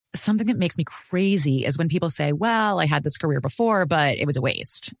Something that makes me crazy is when people say, well, I had this career before, but it was a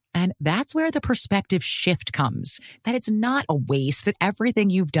waste. And that's where the perspective shift comes, that it's not a waste, that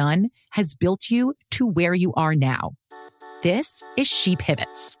everything you've done has built you to where you are now. This is She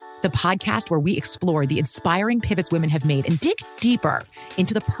Pivots, the podcast where we explore the inspiring pivots women have made and dig deeper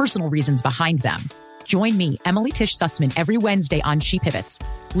into the personal reasons behind them. Join me, Emily Tish Sussman, every Wednesday on She Pivots.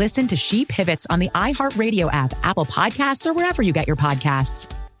 Listen to She Pivots on the iHeartRadio app, Apple Podcasts, or wherever you get your podcasts.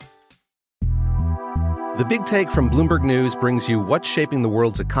 The Big Take from Bloomberg News brings you what's shaping the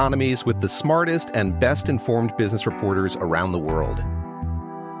world's economies with the smartest and best-informed business reporters around the world.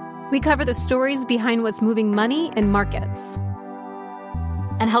 We cover the stories behind what's moving money and markets,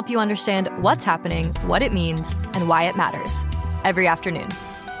 and help you understand what's happening, what it means, and why it matters every afternoon.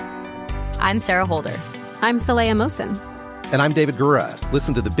 I'm Sarah Holder. I'm Saleha Mohsin. And I'm David Gura.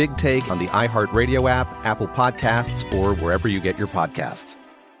 Listen to The Big Take on the iHeartRadio app, Apple Podcasts, or wherever you get your podcasts.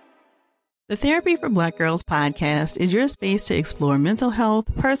 The Therapy for Black Girls podcast is your space to explore mental health,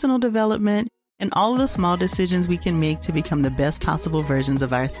 personal development, and all of the small decisions we can make to become the best possible versions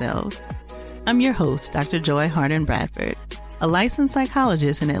of ourselves. I'm your host, Dr. Joy Harden Bradford, a licensed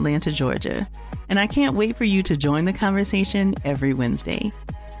psychologist in Atlanta, Georgia, and I can't wait for you to join the conversation every Wednesday.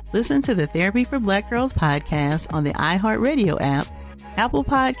 Listen to the Therapy for Black Girls podcast on the iHeartRadio app, Apple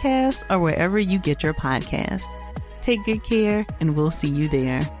Podcasts, or wherever you get your podcasts. Take good care, and we'll see you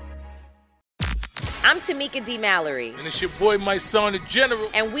there. I'm Tamika D. Mallory. And it's your boy, my son, the General.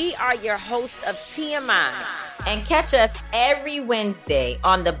 And we are your hosts of TMI. And catch us every Wednesday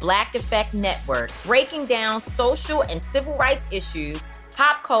on the Black Effect Network, breaking down social and civil rights issues,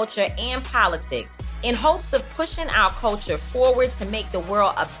 pop culture, and politics in hopes of pushing our culture forward to make the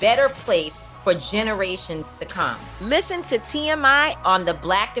world a better place for generations to come. Listen to TMI on the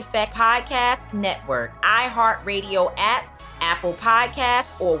Black Effect Podcast Network, iHeartRadio app, Apple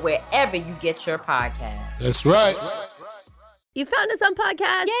Podcasts, or wherever you get your podcasts. That's right. You found us on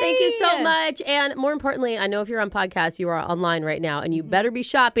podcast. Yay! Thank you so much. And more importantly, I know if you're on podcast, you are online right now, and you better be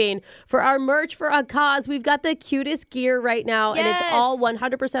shopping for our merch for a cause. We've got the cutest gear right now, and it's all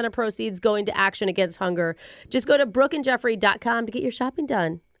 100% of proceeds going to Action Against Hunger. Just go to brookeandjeffrey.com to get your shopping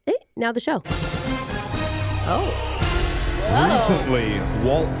done. Hey, now the show. Recently,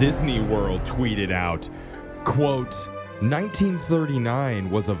 Walt Disney World tweeted out, quote,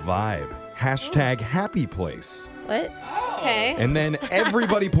 1939 was a vibe. Hashtag happy place. What? Okay. And then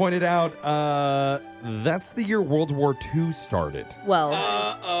everybody pointed out, that's the year World War II started. Well,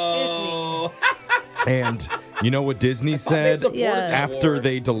 And you know what Disney said after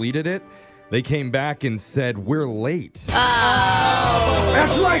they deleted it? They came back and said, we're late.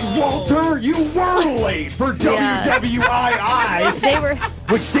 That's right, Walter. You were late for WWII. They were,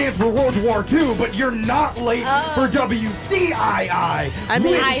 which stands for World War II, but you're not late for WCII. I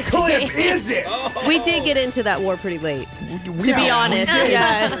mean, which clip is it? we did get into that war pretty late, to be honest.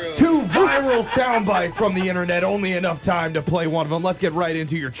 Yeah. Two viral sound bites from the internet, only enough time to play one of them. Let's get right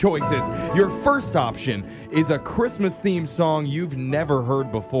into your choices. Your first option is a Christmas-themed song you've never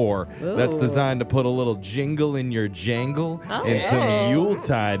heard before. Ooh. That's designed to put a little jingle in your jangle and some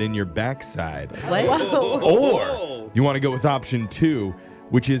Yuletide in your backside. What? Or you want to go with option 2,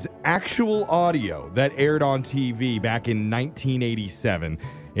 which is actual audio that aired on TV back in 1987.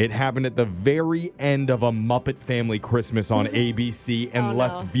 It happened at the very end of a Muppet Family Christmas on ABC and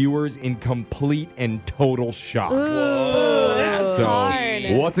left viewers in complete and total shock. So,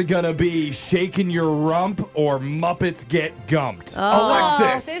 what's it gonna be? Shaking your rump or Muppets Get Gumped?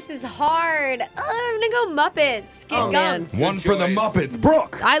 Alexis! This is hard. I'm going to go Muppets. Get gumped. One for the Muppets.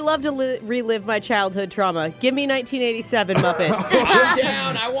 Brooke! I love to relive my childhood trauma. Give me 1987 Muppets. I'm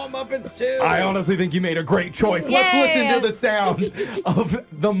down. I want Muppets too. I honestly think you made a great choice. Yay. Let's listen to the sound of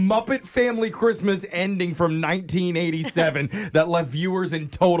the Muppet Family Christmas ending from 1987 that left viewers in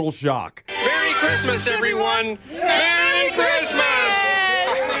total shock. Merry Christmas, everyone! Merry Christmas!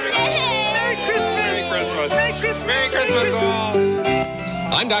 Merry Christmas! Merry Christmas! Merry Christmas, all!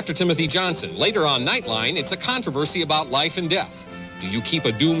 I'm Dr. Timothy Johnson. Later on Nightline, it's a controversy about life and death. Do you keep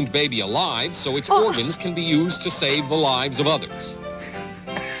a doomed baby alive so its organs can be used to save the lives of others?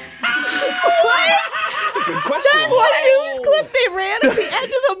 That's a good question. That one news clip they ran at the end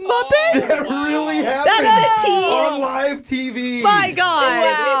of the Muppets? That really happened. That's the tease. On live TV. My God.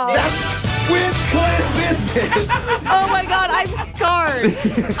 Wow. Which clip is it? Oh my God, I'm scarred.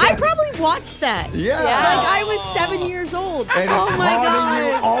 I probably watched that. Yeah. Like I was 7 years old. And it's oh my haunting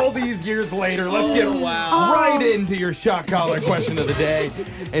you God. all these years later. Let's get right into your shock collar question of the day.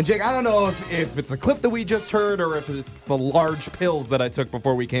 And Jake, I don't know if it's the clip that we just heard or if it's the large pills that I took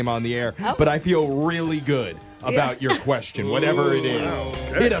before we came on the air, but I feel really good about your question, whatever it is.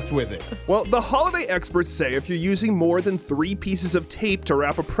 Okay. Hit us with it. Well, the holiday experts say if you're using more than 3 pieces of tape to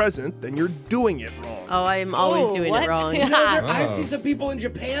wrap a present, then you're doing it wrong. Oh, I'm always doing it wrong. You know, I've seen some people in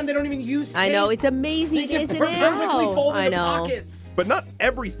Japan, they don't even use tape. I know, it's amazing, isn't it? Perfectly fold I into know. pockets. But not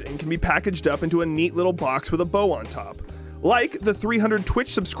everything can be packaged up into a neat little box with a bow on top. Like the 300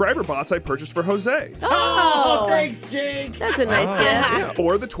 Twitch subscriber bots I purchased for Jose. Oh, thanks, Jake. That's a nice gift.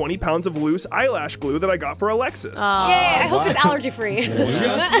 Or the 20 pounds of loose eyelash glue that I got for Alexis. Yay, I hope it's allergy-free.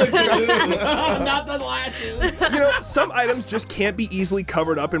 Just the glue, not the lashes. You know, some items just can't be easily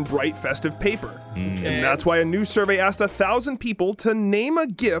covered up in bright festive paper. And that's why a new survey asked 1,000 people to name a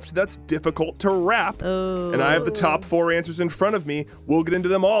gift that's difficult to wrap. And I have the top 4 answers in front of me. We'll get into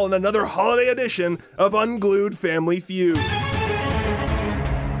them all in another holiday edition of Unglued Family Feud.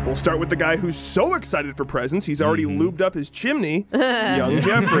 We'll start with the guy who's so excited for presents, he's already lubed up his chimney, young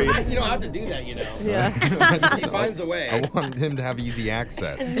Jeffrey. You don't have to do that, you know. Yeah. He finds a way. I want him to have easy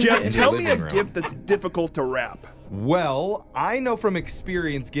access. Jeff, in tell the me a living room. gift that's difficult to wrap. Well, I know from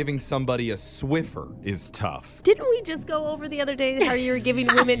experience giving somebody a Swiffer is tough. Didn't we just go over the other day how you were giving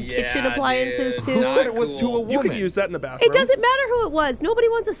women kitchen appliances dude. too? Who Not said it was to a cool. woman? You could use that in the bathroom. It doesn't matter who it was. Nobody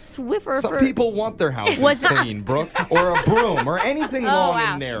wants a Swiffer Some for... people want their houses Was it- clean, Brooke, or a broom, or anything long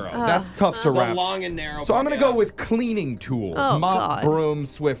wow. and narrow. That's tough to The wrap. long and narrow. So I'm going part, to go with cleaning tools, Oh, mop, God. broom,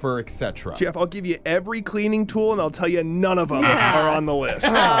 Swiffer, etc. Jeff, I'll give you every cleaning tool, and I'll tell you none of them are on the list.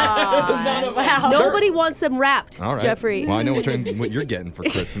 None of them. Nobody wants them wrapped, All right. Jeffrey. Well, I know what you're getting for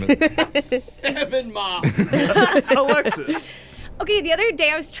Christmas. 7 mops. Alexis. Okay, the other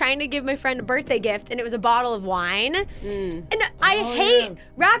day I was trying to give my friend a birthday gift, and it was a bottle of wine. And I hate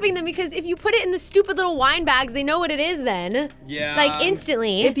wrapping them because if you put it in the stupid little wine bags, they know what it is then. Yeah. Like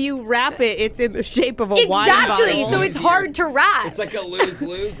instantly. If you wrap it, it's in the shape of a wine Exactly, bottle. so it's hard to wrap. It's like a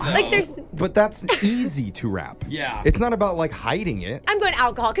lose-lose. Like there's, But that's easy to wrap. Yeah. It's not about like hiding it. I'm going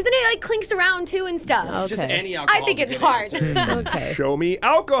alcohol because then it like clinks around too and stuff. Just Okay. any alcohol. I think it's hard. Okay. Show me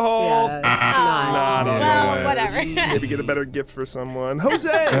alcohol. Yeah, it's not. Not on Well, the list. whatever. Maybe get a better gift for someone.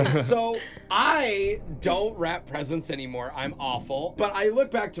 Jose. So I don't wrap presents anymore. I'm awful. But I look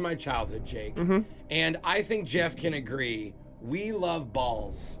back to my childhood, Jake, and I think Jeff can agree. We love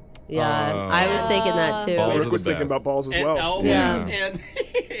balls. Yeah, I was thinking that too. Balls are Brooke the was thinking best. about balls as And well. always. Yeah.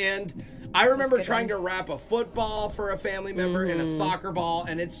 And I remember trying to wrap a football for a family member and a soccer ball,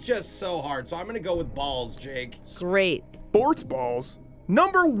 and it's just so hard. So I'm going to go with balls, Jake. Great. Sports balls.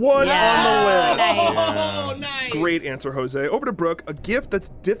 Number 1 Yeah. on the list. Oh, nice. Great answer, Jose. Over to Brooke. A gift that's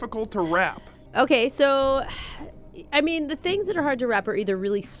difficult to wrap. Okay, so, I mean, the things that are hard to wrap are either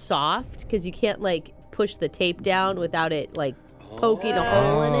really soft because you can't, like, push the tape down without it, like, poking a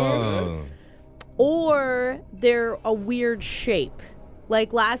hole in it, or they're a weird shape.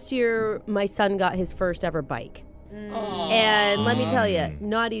 Like, last year, my son got his first ever bike. And let me tell you,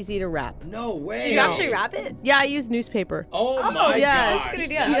 not easy to wrap. No way. Did you actually wrap it? Yeah, I use newspaper. Oh, my yeah, gosh. it's a good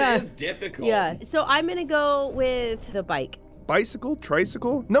idea. That is difficult. Yeah, so I'm going to go with the bike. Bicycle,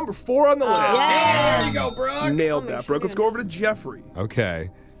 tricycle. Number 4 on the list. There you go, Brooke. Nailed that, Brooke. Let's go over to Jeffrey. Okay.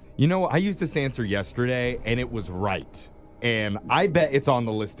 You know, I used this answer yesterday, and it was right. And I bet it's on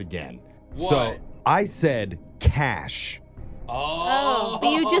the list again. So What? I said cash. Oh.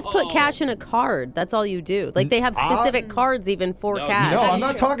 But you just put cash in a card. That's all you do. Like, they have specific cards even for cash. No, I'm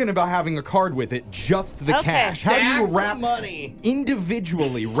not talking about having a card with it, just the cash. How do you Stacks of wrap money.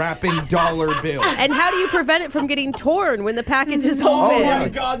 individually wrapping dollar bills? And how do you prevent it from getting torn when the package is Oh, open? my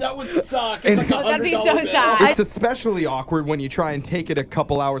God, that would suck. It's like a that'd be so $100 bill. sad. It's especially awkward when you try and take it a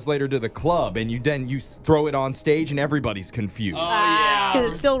couple hours later to the club and you throw it on stage and everybody's confused. Oh, yeah. Because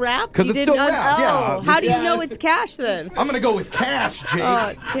it's still wrapped? 'Cause You it's didn't still wrapped, yeah. How do you Yeah, know it's- it's cash then? I'm going to go with cash, Jake. Oh,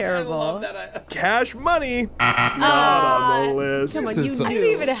 it's I terrible. love that. Cash money. Not on the list. Come on, This you is a knew. I don't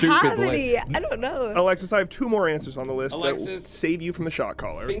even stupid have list. any. I don't know. Alexis, I have 2 more answers on the list that will Alexis. save you from the shot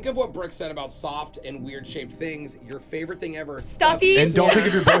collar. Think of what Brooke said about soft and weird shaped things. Your favorite thing ever. Stuffies? And don't think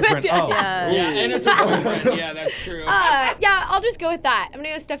of your boyfriend. Oh. Yeah. Yeah, and it's her boyfriend. Yeah, that's true. Yeah, I'll just go with that. I'm gonna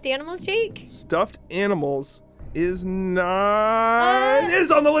go stuffed animals, Jake. Stuffed animals is not. It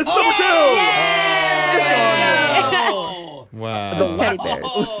is on the list. Number 2. It's on there. Oh. Wow. Those teddy bears.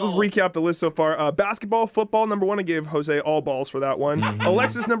 Let's recap the list so far. Basketball, football, number 1. I gave Jose all balls for that one.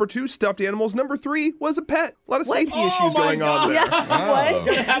 Alexis, number 2. Stuffed animals. Number 3 was a pet. A lot of safety issues my going on there. Oh.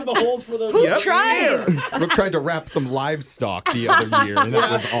 Gonna have the holes for the. Yep. Tries. Brooke tried to wrap some livestock the other year, and that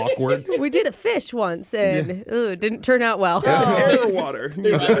was awkward. We did a fish once, and it didn't turn out well. Air or water.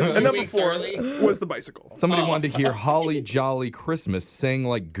 You got it. 2 And number weeks 4 early. was the bicycle. Somebody wanted to hear Holly Jolly Christmas sang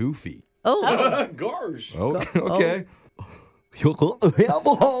like Goofy. Oh, Gosh. Oh, okay. Have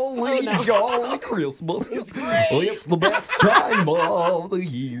a holly jolly Christmas. It's the best time of the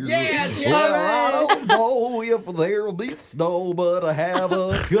year. Well, I don't know if there'll be snow, but I have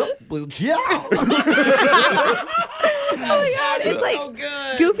a cup of chow. Oh my God, it's like so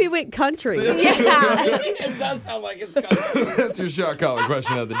good. Goofy went country. It does sound like it's country. That's your shot collar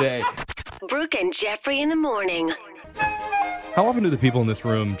question of the day. Brooke and Jeffrey in the morning. How often do the people in this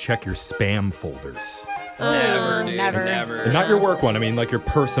room check your spam folders? Never, dude. Never. And not your work one, I mean like your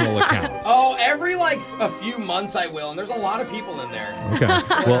personal account. Oh, every like a few months I will, and there's a lot of people in there. Okay.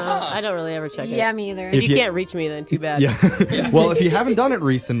 Well, I don't really ever check it. Yeah, me either. If you can't reach me, then too bad. Yeah. Well, if you haven't done it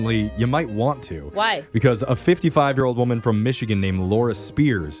recently, you might want to. Why? Because a 55-year-old woman from Michigan named Laura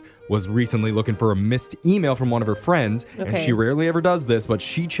Spears was recently looking for a missed email from one of her friends, and she rarely ever does this, but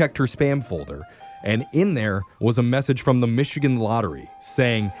she checked her spam folder, and in there was a message from the Michigan Lottery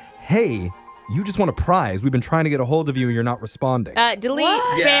saying, "Hey, you just won a prize. We've been trying to get a hold of you and you're not responding." Delete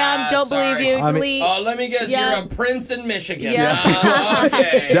spam. Don't believe you. Delete. Oh, let me guess. You're a prince in Michigan. Yeah.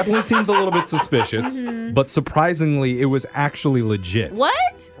 Okay. Definitely seems a little bit suspicious, but surprisingly, it was actually legit.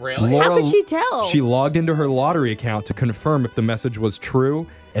 What? Really? How could she tell? She logged into her lottery account to confirm if the message was true,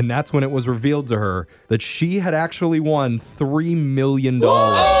 and that's when it was revealed to her that she had actually won $3 million.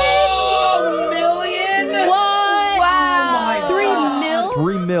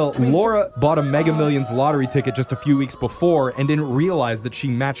 $3 million. Laura bought a Mega Millions lottery ticket just a few weeks before and didn't realize that she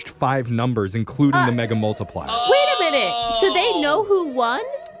matched 5 numbers, including the Mega Multiplier. Wait a minute. So they know who won?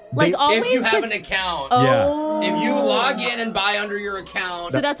 Like always? If you have an account. Oh. If you log in and buy under your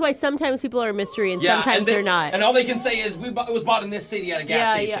account. So that's why sometimes people are a mystery and sometimes they're not. And all they can say is, it was bought in this city at a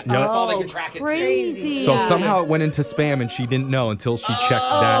gas station. Yeah. That's all they can track it crazy. So somehow it went into spam and she didn't know until she checked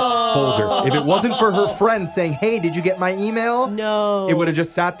that folder. If it wasn't for her friend saying, "Hey, did you get my email?" No. It would have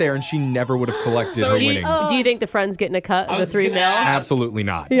just sat there and she never would have collected her winnings. Do you think the friend's getting a cut of the $3 million? Absolutely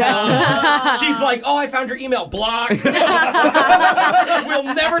not. Yeah. She's like, "Oh, I found your email. Block. We'll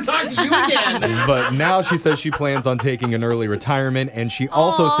never talk to you again." But now she says she plans on taking an early retirement, and she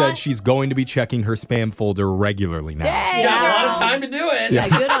also said she's going to be checking her spam folder regularly now. She got a lot of time to do it. Yeah,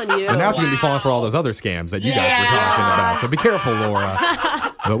 good on you. And now she's going to be falling for all those other scams that you guys were talking about. So be careful, Laura.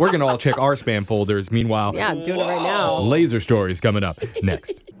 But we're going to all check our spam folders. Meanwhile, yeah, I'm doing it right now. Laser Stories coming up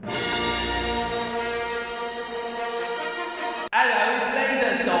next.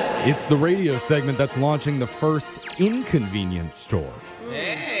 It's the radio segment that's launching the first inconvenience store.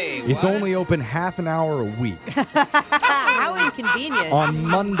 Hey, It's only open half an hour a week. How inconvenient. On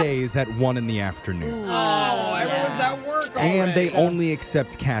Mondays at 1 in the afternoon. Oh, everyone's at work already. And they only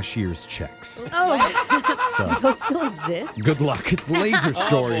accept cashier's checks. Oh. So, Do those still exist? good luck. It's Laser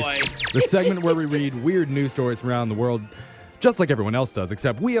Stories, the segment where we read weird news stories from around the world, just like everyone else does,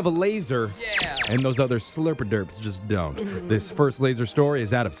 except we have a laser, and those other slurper-derps just don't. This first laser story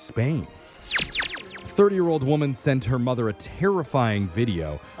is out of Spain. A 30-year-old woman sent her mother a terrifying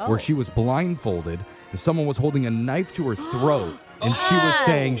video where she was blindfolded and someone was holding a knife to her throat, and she was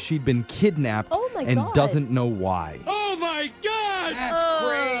saying she'd been kidnapped and doesn't know why. Oh my God! That's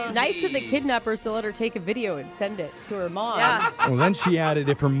crazy. Nice of the kidnappers to let her take a video and send it to her mom. Yeah. Well, then she added,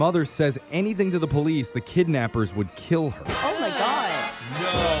 if her mother says anything to the police, the kidnappers would kill her. Oh my God.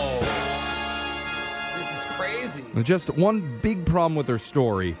 No. This is crazy. Just one big problem with her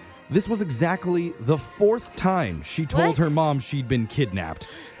story. This was exactly the 4th time she told her mom she'd been kidnapped.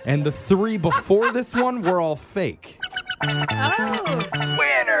 And the 3 before this one were all fake. Winner.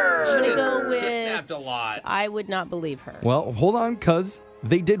 I'm gonna go with. Kidnapped a lot. I would not believe her. Well, hold on, cuz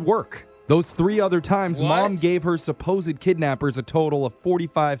they did work. Those 3 other times, Mom gave her supposed kidnappers a total of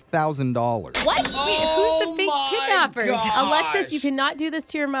 $45,000. What? Who's the fake kidnappers? Alexis, you cannot do this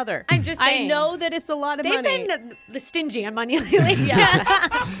to your mother. I'm just saying. I know that it's a lot of money. They've been the stingy on money lately.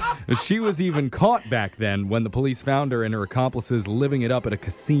 She was even caught back then when the police found her and her accomplices living it up at a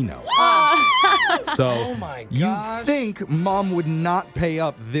casino. So you'd think Mom would not pay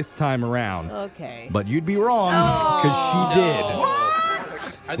up this time around. Okay. But you'd be wrong, because she did.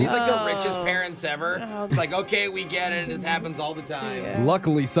 Are these like the richest parents ever? It's like, okay, we get it. This happens all the time.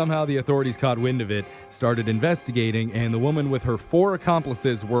 Luckily, somehow the authorities caught wind of it, started investigating, and the woman with her 4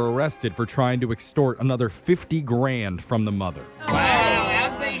 accomplices were arrested for trying to extort another $50,000 from the mother. Wow,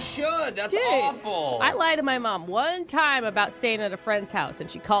 as they should. That's awful. I lied to my mom one time about staying at a friend's house, and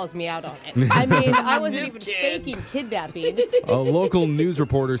she calls me out on it. I mean, I wasn't even faking kidnappings. A local news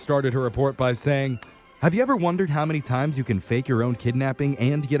reporter started her report by saying, Have you ever wondered how many times you can fake your own kidnapping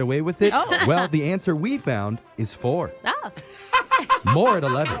and get away with it? Oh. Well, the answer we found is 4. Ah. More at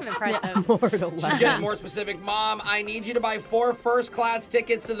 11. Kind of impressive. Yeah, more at 11. She's getting more specific. Mom, I need you to buy 4 first-class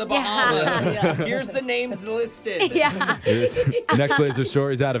tickets to the Bahamas. Yeah. Here's the names listed. Yeah. Next laser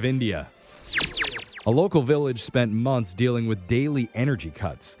story is out of India. A local village spent months dealing with daily energy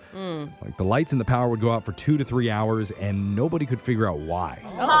cuts. Like the lights and the power would go out for 2 to 3 hours, and nobody could figure out why.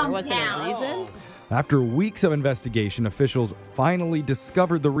 Oh, there wasn't a reason? After weeks of investigation, officials finally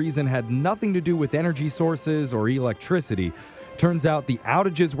discovered the reason had nothing to do with energy sources or electricity. Turns out the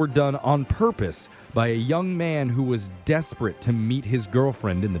outages were done on purpose by a young man who was desperate to meet his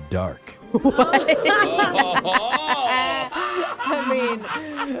girlfriend in the dark. I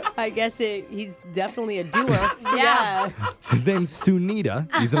mean, I guess he's definitely a doer. Yeah. His name's Sunita.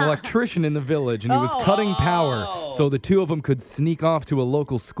 He's an electrician in the village, and he was cutting power so the two of them could sneak off to a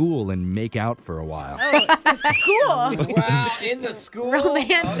local school and make out for a while. School. Wow, in the school?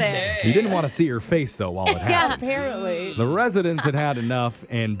 Romantic. Okay. He didn't want to see her face, though, while it happened. Apparently. The residents had had enough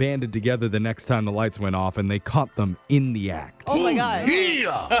and banded together the next time the lights went off, and they caught them in the act. Oh, my God.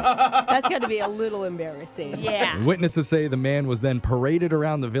 That's got to be a little embarrassing. Yeah. Witnesses say the man was then paraded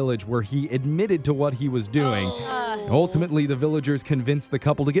around the village where he admitted to what he was doing. Ultimately, the villagers convinced the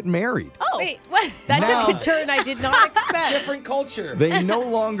couple to get married. Oh, Wait, what? that Now- took a turn I did not expect. Different culture. They no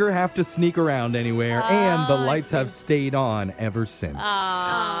longer have to sneak around anywhere, and the lights have stayed on ever since.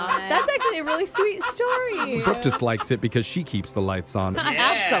 That's actually a really sweet story. Brooke just likes it because she keeps the lights on.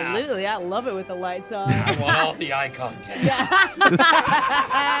 Absolutely. I love it with the lights on. I want all the eye contact.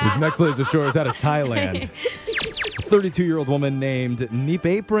 This next laser story is out of Thailand. A 32-year-old woman named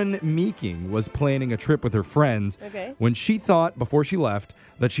Nipapran Meeking was planning a trip with her friends when she thought, before she left,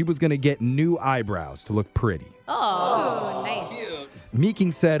 that she was going to get new eyebrows to look pretty. Oh, nice.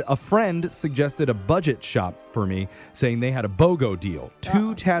 Meeking said, a friend suggested a budget shop for me, saying they had a BOGO deal.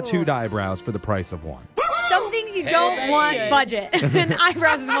 2 tattooed eyebrows for the price of 1. Some things you don't want budget. And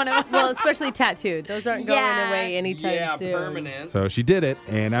eyebrows is one of them. Well, especially tattooed. Those aren't going away anytime soon. Permanent. So she did it,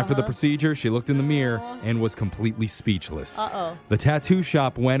 and after the procedure, she looked in the mirror and was completely speechless. The tattoo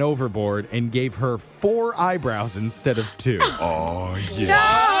shop went overboard and gave her 4 eyebrows instead of 2. Oh, yeah.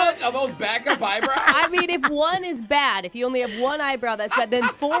 No! Are those backup eyebrows? I mean, if 1 is bad, if you only have 1 eyebrow that's bad, then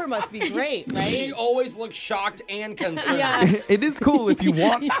 4 must be great, right? She always looks shocked and concerned. Yeah. It is cool if you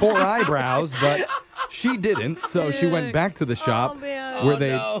want 4 eyebrows, but she didn't, so she went back to the shop where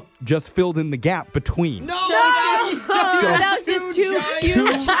they just filled in the gap between. So that was just 2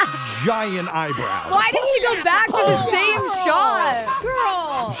 huge giant eyebrows. Why did she go back to the same shot?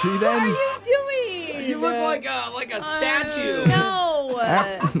 Girl. She then... What are you doing? You look like a statue. No.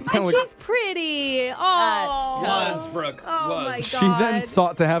 And she's pretty. Oh. Was, Brooke. Oh, was. my God. She then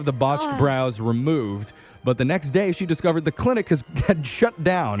sought to have the botched brows removed, but the next day she discovered the clinic had shut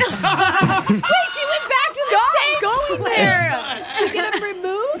down. Wait, she went back to the same going there. to get them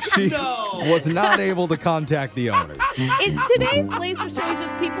removed? She was not able to contact the owners. Is today's laser stories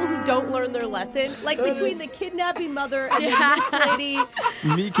just people who don't learn their lesson? Like between the kidnapping mother and this lady.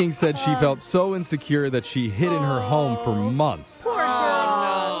 Meeking said she felt so insecure that she hid in her home for months. Poor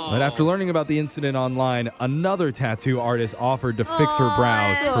girl. But after learning about the incident online, another tattoo artist offered to fix her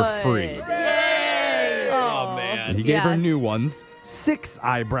brows for free. Oh, man. He gave her new ones. 6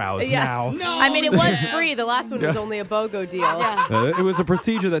 eyebrows now. I mean, it was free. The last one was only a BOGO deal. It was a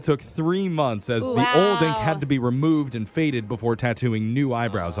procedure that took 3 months as the old ink had to be removed and faded before tattooing new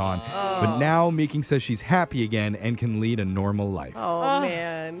eyebrows on. But now Meeking says she's happy again and can lead a normal life. Oh,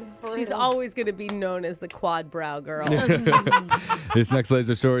 man. She's always going to be known as the quad brow girl. This next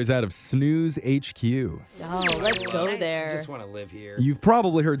laser story is out of Snooze HQ. Oh, let's go there. I just want to live here. You've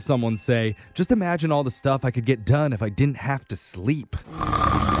probably heard someone say, just imagine all the stuff I could get done if I didn't have to sleep.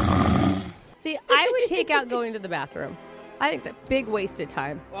 See, I would take out going to the bathroom. I think that big waste of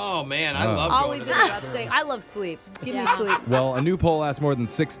time. Oh, man. I love Always going to the about saying, I love sleep. Give me sleep. Well, a new poll asked more than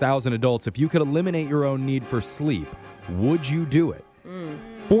 6,000 adults if you could eliminate your own need for sleep, would you do it?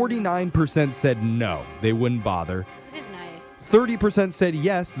 49% said no, they wouldn't bother. It is nice. 30% said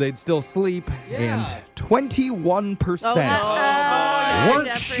yes, they'd still sleep. And 21%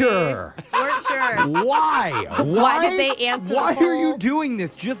 weren't sure. Weren't sure. Why? Why did they answer Why the poll? are you doing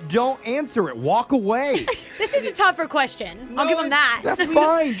this? Just don't answer it. Walk away. This is a tougher question. I'll give them that. That's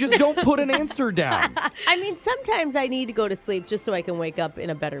fine. Just don't put an answer down. I mean, sometimes I need to go to sleep just so I can wake up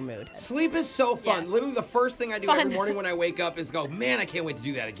in a better mood. Sleep is so fun. Yes. Literally, the first thing I do Fun. every morning when I wake up is go, man, I can't wait to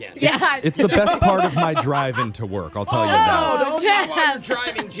do that again. Yeah. It's the best part of my drive into work, I'll tell you that. No, don't do it while you're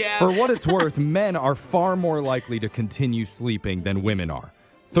driving, Jeff. For what it's worth, men are far more likely to continue sleeping than women are.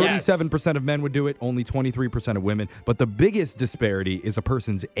 37% of men would do it, only 23% of women. But the biggest disparity is a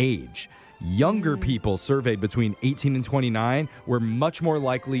person's age. Younger people surveyed between 18 and 29 were much more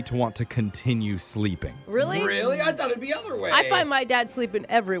likely to want to continue sleeping. Really? Really? I thought it'd be the other way. I find my dad sleeping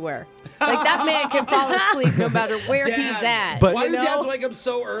everywhere. Like, that man can fall asleep no matter where he's at. But why do dads wake up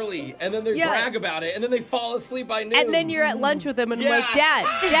so early and then they brag about it and then they fall asleep by noon? And then you're at lunch with him and like,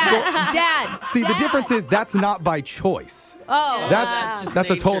 Dad. See, the difference is that's not by choice. Oh.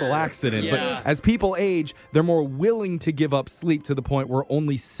 That's a total accident. Yeah. But as people age, they're more willing to give up sleep to the point where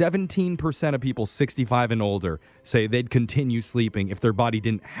only 17% of people 65 and older say they'd continue sleeping if their body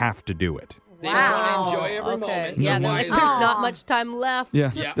didn't have to do it. They just want to enjoy every moment. Yeah, they're like, there's not much time left. Yeah.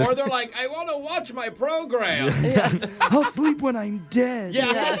 Or they're like, I want to watch my program. I'll sleep when I'm dead.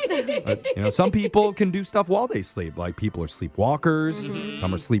 But, some people can do stuff while they sleep. Like, people are sleepwalkers,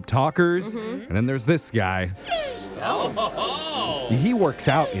 some are sleep talkers, and then there's this guy. He works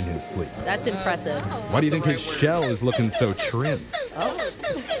out in his sleep. That's impressive. Why do you think his shell is looking so trim?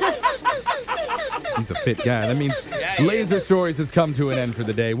 He's a fit guy. That means Laser Stories has come to an end for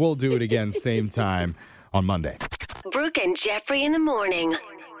the day. We'll do it again same time on Monday. Brooke and Jeffrey in the morning.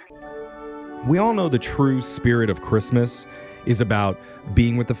 We all know the true spirit of Christmas is about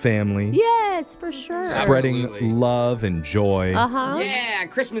being with the family. Yes, for sure. Spreading love and joy. Yeah,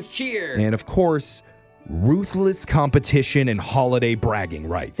 Christmas cheer. And of course, ruthless competition and holiday bragging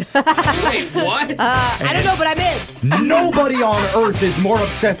rights. Wait, what? I don't know, but I'm in. Nobody on earth is more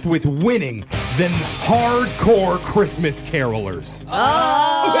obsessed with winning than hardcore Christmas carolers.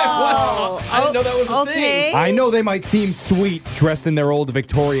 I didn't know that was a thing. I know they might seem sweet dressed in their old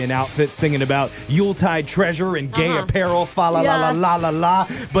Victorian outfits singing about Yuletide treasure and gay apparel, fa la la la la la,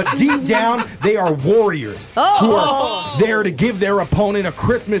 but deep down they are warriors who are there to give their opponent a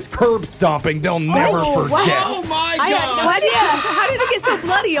Christmas curb stomping they'll never forget. Oh my God. How did it get so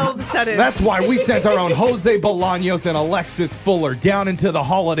bloody all of a sudden? That's why we sent our own Jose Bolaños and Alexis Fuller down into the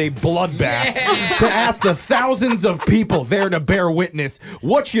holiday bloodbath to ask the thousands of people there to bear witness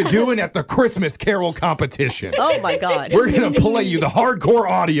what you doing at the Christmas Carol competition. Oh my God. We're going to play you the hardcore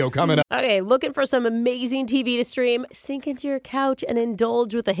audio coming up. Okay, looking for some amazing TV to stream? Sink into your couch and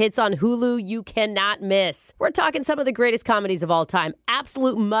indulge with the hits on Hulu you cannot miss. We're talking some of the greatest comedies of all time.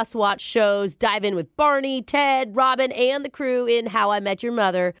 Absolute must-watch shows. Dive in with Barney, Ted, Robin, and the crew in How I Met Your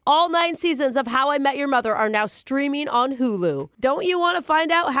Mother. All 9 seasons of How I Met Your Mother are now streaming on Hulu. Don't you want to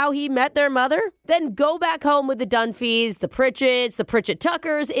find out how he met their mother? Then go back home with the Dunphys, the Pritchetts, the Pritchett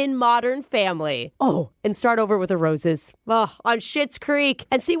Tuckers in Modern Family. Oh, and start over with the Roses. On Schitt's Creek.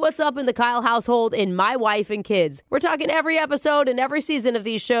 And see what's up in the Kyle household in My Wife and Kids. We're talking every episode and every season of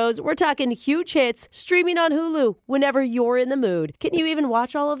these shows. We're talking huge hits streaming on Hulu whenever you're in the mood. Can you even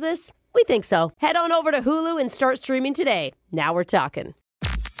watch all of this? We think so. Head on over to Hulu and start streaming today. Now we're talking.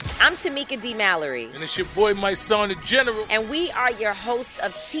 I'm Tamika D. Mallory. And it's your boy, my son, the General. And we are your hosts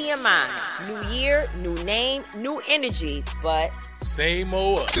of TMI. New year, new name, new energy, but same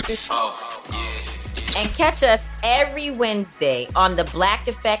old. And catch us every Wednesday on the Black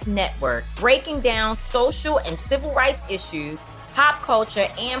Effect Network, breaking down social and civil rights issues, pop culture,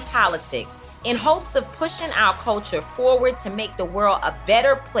 and politics in hopes of pushing our culture forward to make the world a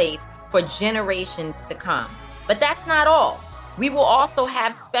better place for generations to come. But that's not all. We will also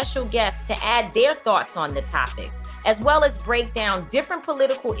have special guests to add their thoughts on the topics, as well as break down different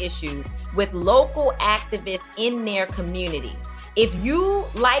political issues with local activists in their community. If you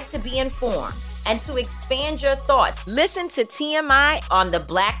like to be informed and to expand your thoughts, listen to TMI on the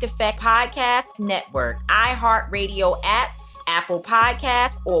Black Effect Podcast Network, iHeartRadio app, Apple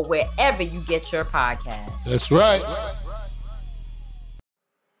Podcasts, or wherever you get your podcasts. That's right.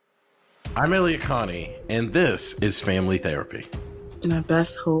 I'm Elliot Connie, and this is Family Therapy. My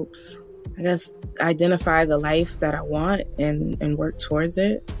best hopes, I guess, identify the life that I want and work towards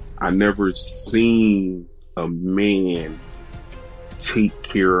it. I never seen a man take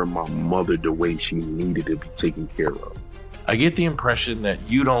care of my mother the way she needed to be taken care of. I get the impression that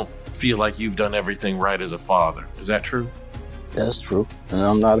you don't feel like you've done everything right as a father. Is that true? That's true, and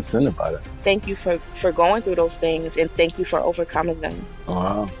I'm not offended by that. Thank you for going through those things, and thank you for overcoming them.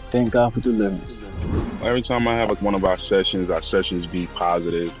 Wow. Thank God for deliverance. Every time I have one of our sessions be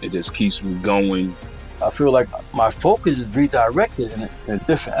positive. It just keeps me going. I feel like my focus is redirected in a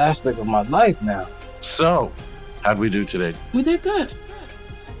different aspect of my life now. So, how'd we do today? We did good.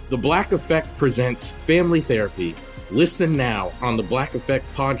 The Black Effect presents Family Therapy. Listen now on the Black Effect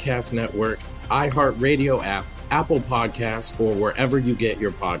Podcast Network, iHeartRadio app, Apple Podcasts, or wherever you get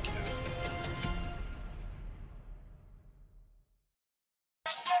your podcasts.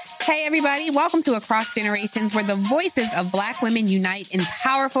 Hey, everybody. Welcome to Across Generations, where the voices of Black women unite in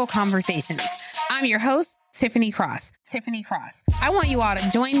powerful conversations. I'm your host, Tiffany Cross. I want you all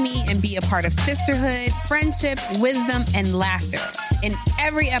to join me and be a part of sisterhood, friendship, wisdom, and laughter. In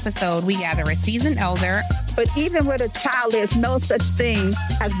every episode, we gather a seasoned elder. But even with a child, there's no such thing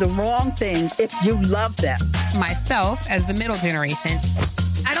as the wrong thing if you love them. Myself, as the middle generation.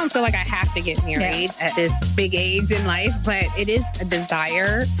 I don't feel like I have to get married at this big age in life, but it is a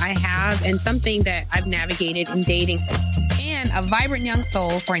desire I have and something that I've navigated in dating. And a vibrant young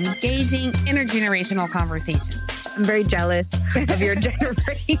soul for engaging intergenerational conversations. I'm very jealous of your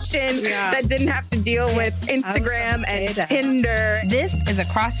generation that didn't have to deal with Instagram and Tinder. This is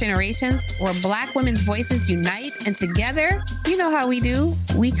Across Generations, where Black women's voices unite, and together, you know how we do,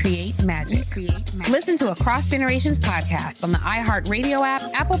 we create magic. Listen to Across Generations podcast on the iHeartRadio app,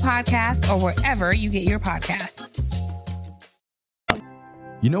 Apple Podcasts, or wherever you get your podcasts.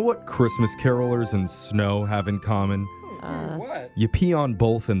 You know what Christmas carolers and snow have in common? What? You pee on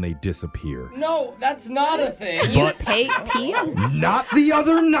both and they disappear. No, that's not a thing. But pee? Not the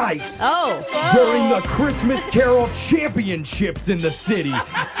other night. Oh. During the Christmas Carol Championships in the city,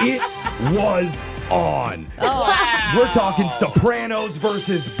 it was on. Oh. Wow. We're talking sopranos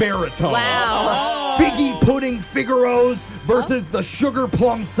versus baritones. Wow. Figgy pudding Figaros versus the sugar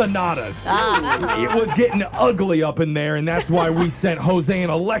plum sonatas. It was getting ugly up in there, and that's why we sent Jose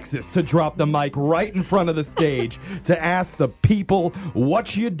and Alexis to drop the mic right in front of the stage to ask the people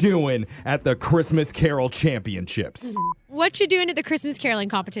what you doing at the Christmas Carol Championships. What you doing at the Christmas caroling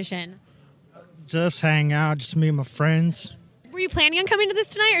competition? Just hang out, just meet my friends. Were you planning on coming to this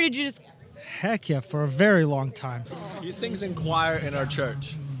tonight, or did you just... Heck yeah, for a very long time. He sings in choir in our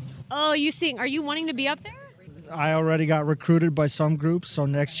church. Oh, you sing. Are you wanting to be up there? I already got recruited by some groups, so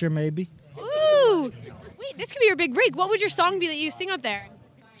next year maybe. Ooh! Wait, this could be your big break. What would your song be that you sing up there?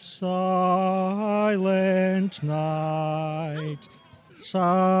 Silent night.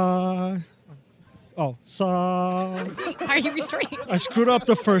 How are you restoring? I screwed up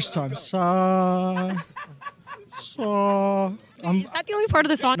the first time. Is that the only part of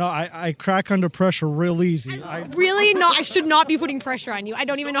the song? No, I crack under pressure real easy. Really? No, I should not be putting pressure on you. I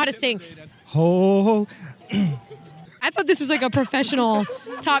don't even know how to sing. Oh. I thought this was like a professional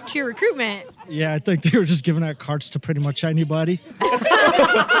top-tier recruitment. Yeah, I think they were just giving out cards to pretty much anybody.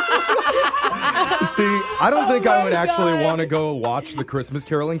 See, I don't think I would actually want to go watch the Christmas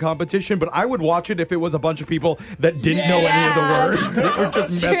caroling competition, but I would watch it if it was a bunch of people that didn't know any of the words. They were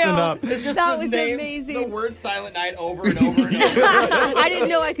just messing up. It's just That the was names, amazing. The word Silent Night over and over and over. I didn't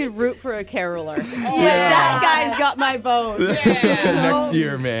know I could root for a caroler. But that guy's got my vote. Next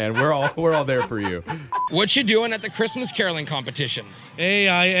year, man, we're all there for you. What you doing at the Christmas caroling competition? Hey,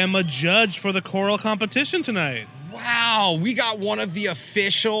 I am a judge for the choral competition tonight. Wow, we got one of the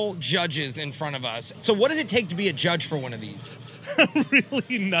official judges in front of us. So what does it take to be a judge for one of these?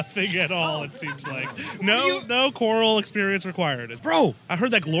 Really nothing at all, it seems like. No choral experience required. Bro! I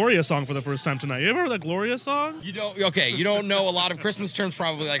heard that Gloria song for the first time tonight. You ever heard that Gloria song? You don't know a lot of Christmas terms,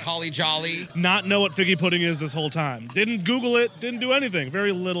 probably like holly jolly. Not know what figgy pudding is this whole time. Didn't Google it, didn't do anything.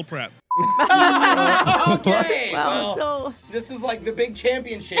 Very little prep. Okay, so this is like the big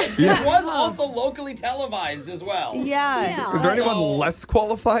championships. Yeah. It was also locally televised as well. Yeah. Is there anyone less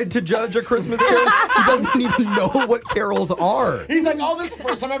qualified to judge a Christmas carol? He doesn't even know what carols are. He's like, oh, this is the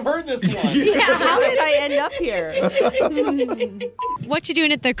first time I've heard this one. Yeah, how did I end up here? What you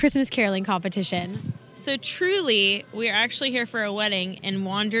doing at the Christmas caroling competition? So truly, we are actually here for a wedding and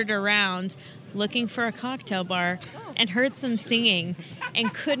wandered around looking for a cocktail bar and heard some singing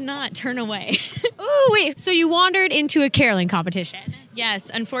and could not turn away. Oh, wait. So you wandered into a caroling competition? Yes,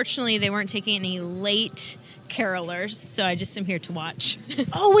 unfortunately, they weren't taking any late carolers, so I just am here to watch.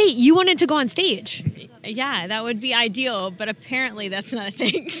 Oh, wait. You wanted to go on stage? Yeah, that would be ideal, but apparently that's not a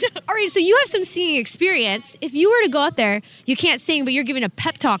thing. All right, so you have some singing experience. If you were to go up there, you can't sing, but you're giving a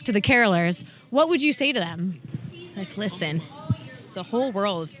pep talk to the carolers, what would you say to them? Like, listen, the whole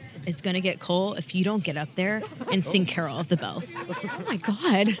world is going to get cold if you don't get up there and sing Carol of the Bells. Oh, my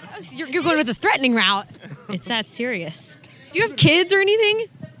God. You're going with the threatening route. It's that serious. Do you have kids or anything?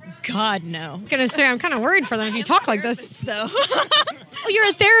 God, no. I'm going to say I'm kind of worried for them if you talk like this, though. Oh, you're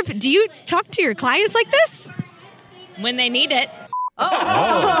a therapist. Do you talk to your clients like this? When they need it.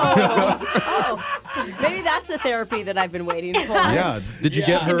 Maybe that's the therapy that I've been waiting for. Yeah. Did you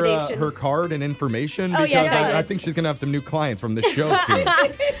get her card and information? Oh, Because yes, I think she's going to have some new clients from the show soon.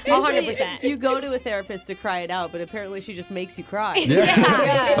 100%. You go to a therapist to cry it out, but apparently she just makes you cry.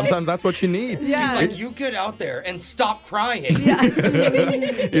 Yeah. Sometimes that's what you need. Yeah. She's like, you get out there and stop crying.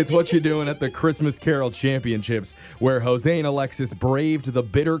 It's what you're doing at the Christmas Carol Championships, where Jose and Alexis braved the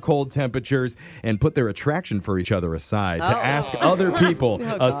bitter cold temperatures and put their attraction for each other aside to ask other people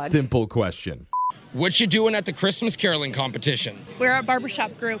a simple question. What you doing at the Christmas caroling competition? We're a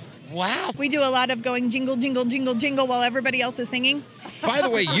barbershop group. Wow. We do a lot of going jingle, jingle, jingle, jingle while everybody else is singing. By the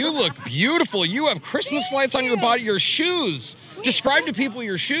way, you look beautiful. You have Christmas lights on your body, your shoes. Describe to people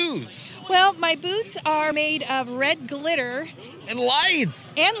your shoes. Well, my boots are made of red glitter. And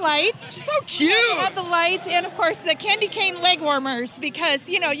lights. And lights. So cute. I love the lights and, of course, the candy cane leg warmers because,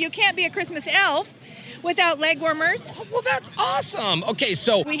 you can't be a Christmas elf without leg warmers. Well, that's awesome. Okay,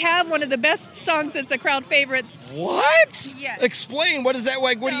 so we have one of the best songs that's a crowd favorite. What? Yes. Explain. What is that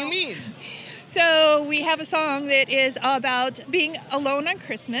like? What do you mean? So we have a song that is about being alone on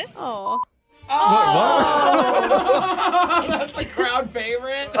Christmas. Oh. That's the crowd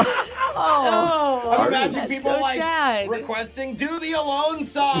favorite. Oh. Imagine people so sad. requesting, do the alone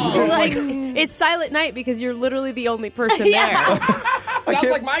song. It's like, it's Silent Night because you're literally the only person there. Sounds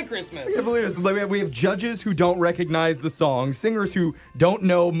like my Christmas. I can't believe this. We have judges who don't recognize the song, singers who don't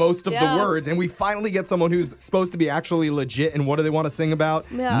know most of the words, and we finally get someone who's supposed to be actually legit. And what do they want to sing about?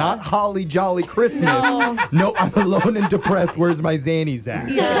 Yeah. Not Holly Jolly Christmas. No, I'm alone and depressed. Where's my Xannies at?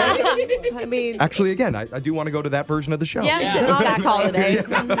 Yeah. I mean, actually, again, I do want to go to that version of the show. Yeah, it's an honest holiday.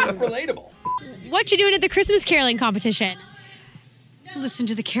 Relatable. What you doing at the Christmas caroling competition? Listen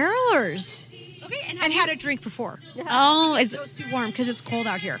to the carolers. Okay, and had a drink before. Oh, it goes too warm because it's cold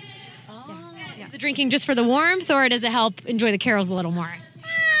out here. Is the drinking just for the warmth, or does it help enjoy the carols a little more?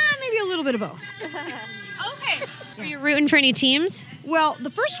 Maybe a little bit of both. Okay. Are you rooting for any teams? Well, the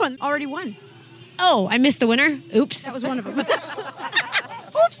first one already won. Oh, I missed the winner. Oops. That was one of them.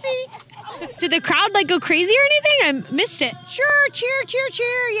 Oopsie. Did the crowd go crazy or anything? I missed it. Sure, cheer, cheer,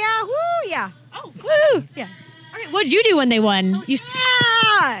 cheer. Yeah, woo, yeah. Oh, woo. Yeah. All right, what did you do when they won? You.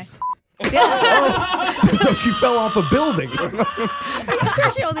 So she fell off a building. I'm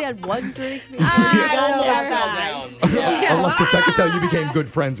sure she only had one drink. Alexis, I could tell you became good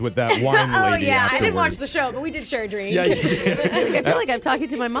friends with that wine lady. Oh, yeah. afterwards. I didn't watch the show, but we did share a drink. Yeah, you did. I feel like I'm talking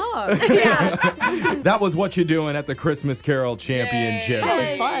to my mom. That was what you're doing at the Christmas Carol Championship. That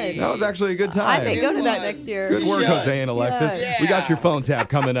was fun. That was actually a good time. I may go to that next year. Good work, Jose and Alexis. Yeah. We got your phone tap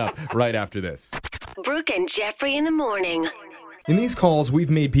coming up right after this. Brooke and Jeffrey in the morning. In these calls, we've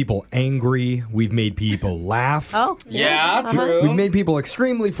made people angry. We've made people laugh. Oh, yeah, true. We've made people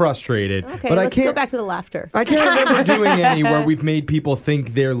extremely frustrated. Okay, but let's go back to the laughter. I can't remember doing any where we've made people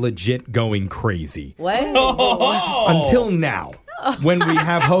think they're legit going crazy. What? Until now. When we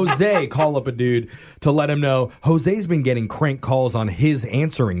have Jose call up a dude to let him know Jose's been getting crank calls on his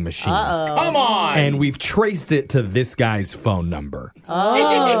answering machine. Come on. And we've traced it to this guy's phone number.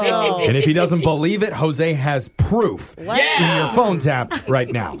 Oh. And if he doesn't believe it, Jose has proof in your phone tap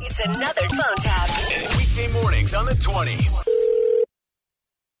right now. It's another phone tap. Weekday mornings on the 20s.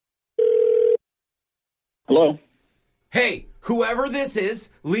 Hello. Hey, whoever this is,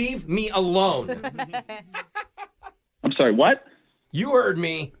 leave me alone. I'm sorry, what? You heard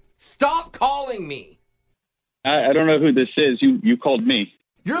me. Stop calling me. I don't know who this is. You called me.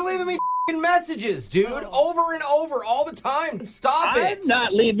 You're leaving me messages, dude, over and over all the time. Stop it.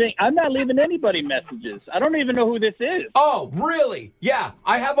 I'm not leaving anybody messages. I don't even know who this is. Oh, really? Yeah,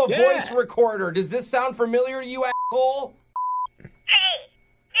 I have a voice recorder. Does this sound familiar to you, asshole? Hey,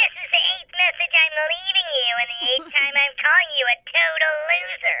 this is the 8th message I'm leaving you and the 8th time I'm calling you a total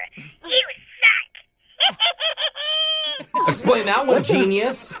loser. You suck. Explain that one,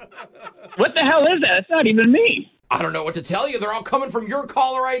 genius. What the hell is that? It's not even me. I don't know what to tell you. They're all coming from your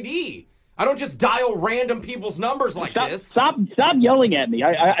caller ID. I don't just dial random people's numbers like this. Stop yelling at me.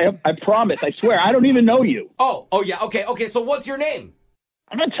 I promise. I swear. I don't even know you. Oh, yeah. Okay. So what's your name?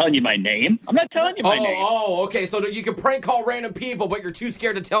 I'm not telling you my name. I'm not telling you my name. Oh, okay. So you can prank call random people, but you're too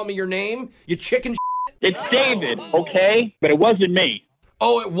scared to tell me your name? You chicken shit? It's David, okay? But it wasn't me.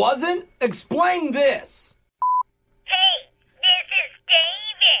 Oh, it wasn't? Explain this. Hey, this is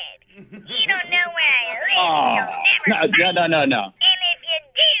David. You don't know where I live. Oh, You'll never no. And if you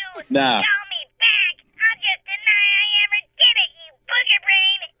do, Nah. call me back. I'll just deny I ever did it, you booger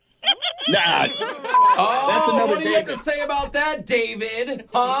brain. Nah. Oh, what do you have David. to say about that, David?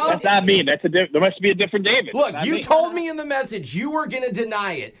 Huh? That's not me. There must be a different David. Look, Not you me. told me in the message you were going to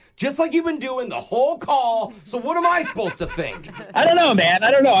deny it, just like you've been doing the whole call. So what am I supposed to think? I don't know, man.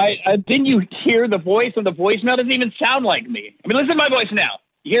 I don't know. Didn't you hear the voice on the voicemail? It doesn't even sound like me. I mean, listen to my voice now.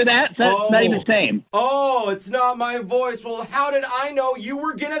 You hear that? It's not even the same. Oh, it's not my voice. Well, how did I know you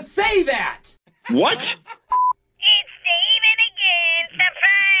were going to say that? What? It's Steven again.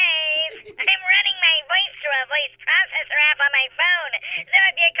 Surprise! I'm running my voice through a voice processor app on my phone. So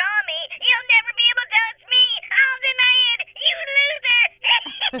if you call me, you'll never be able to tell it's me. I'll deny it. You loser.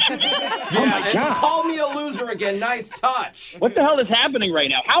 Yeah, and call me a loser again. Nice touch. What the hell is happening right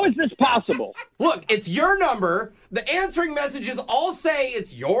now? How is this possible? Look, it's your number. The answering messages all say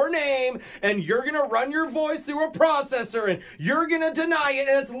it's your name, and you're going to run your voice through a processor, and you're going to deny it,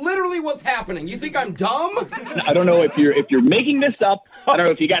 and it's literally what's happening. You think I'm dumb? I don't know if you're making this up. I don't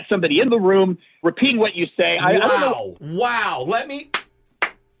know if you got somebody in the room repeating what you say. I don't know. Wow. Let me...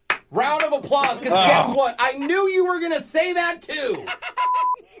 Round of applause, because guess what? I knew you were going to say that, too. I'm going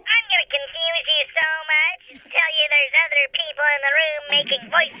to confuse you so much. Tell you there's other people in the room making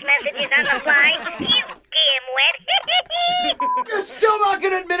voice messages on the fly. You dimwit. You're still not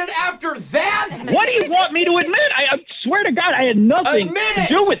going to admit it after that? What do you want me to admit? I swear to God, I had nothing to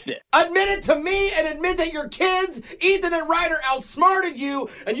do with it. Admit it to me and admit that your kids, Ethan and Ryder, outsmarted you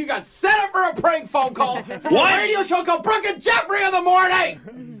and you got set up for a prank phone call from a radio show called Brooke and Jeffrey in the morning.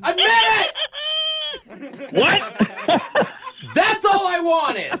 Admit it! What? That's all I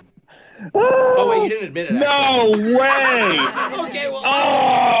wanted. Oh, wait, you didn't admit it, No way. Okay, well,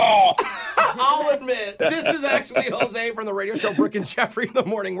 Oh. I'll admit, this is actually Jose from the radio show Brooke and Jeffrey in the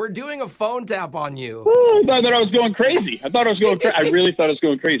morning. We're doing a phone tap on you. I thought I was going crazy. I really thought I was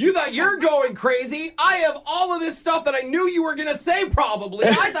going crazy. You thought you're going crazy? I have all of this stuff that I knew you were going to say probably.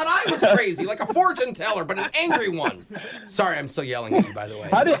 I thought I was crazy, like a fortune teller, but an angry one. Sorry, I'm still yelling at you, by the way.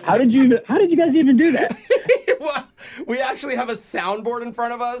 How did you guys even do that? Well, we actually have a soundboard in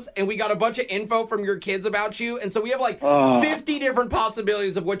front of us, and we got a bunch of info from your kids about you, and so we have like 50 different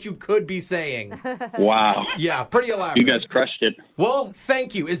possibilities of what you could be saying. Wow. Yeah, pretty elaborate. You guys crushed it. Well,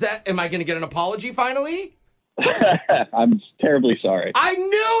 thank you. Am I going to get an apology finally? I'm terribly sorry. I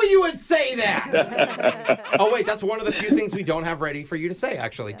knew you would say that. Oh, wait, that's one of the few things we don't have ready for you to say,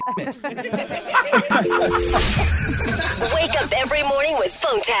 actually. Damn it. Wake up every morning with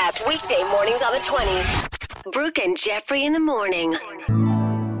phone taps. Weekday mornings on the 20s. Brooke and Jeffrey in the morning.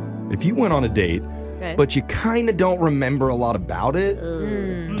 If you went on a date, but you kind of don't remember a lot about it,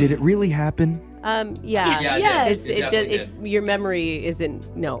 did it really happen? Yeah. Your memory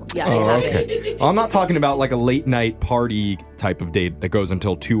isn't. No. Yeah. It happened. Okay. Well, I'm not talking about like a late night party type of date that goes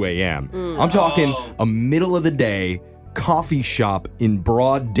until 2 a.m. I'm talking a middle of the day coffee shop in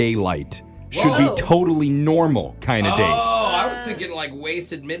broad daylight. Should be totally normal kind of date. Oh, I was thinking like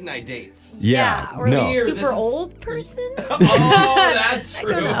wasted midnight dates. Yeah, or no. like super old person. Oh, that's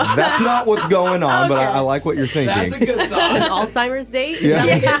true. That's not what's going on, but I like what you're thinking. That's a good thought. An Alzheimer's date? Yeah.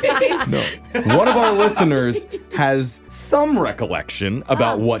 Is that what you're thinking? No. One of our listeners has some recollection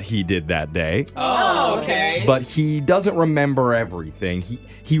about what he did that day. Oh, okay. But he doesn't remember everything.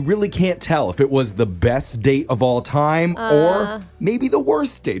 He really can't tell if it was the best date of all time or maybe the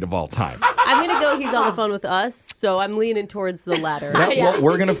worst date of all time. I'm going to go he's on the phone with us, so I'm leaning towards the latter. Well,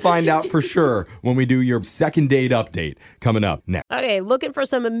 we're going to find out for sure when we do your second date update coming up next. Okay, looking for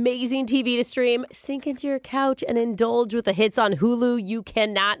some amazing TV to stream? Sink into your couch and indulge with the hits on Hulu you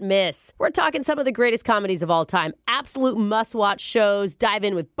cannot miss. We're talking some of the greatest comedies of all time. Absolute must-watch shows. Dive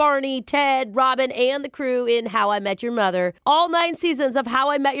in with Barney, Ted, Robin, and the crew in How I Met Your Mother. All 9 seasons of How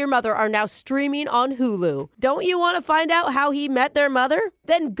I Met Your Mother are now streaming on Hulu. Don't you want to find out how he met their mother?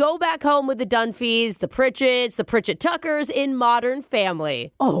 Then go back home with the Dunphys, the Pritchetts, the Pritchett Tuckers in Modern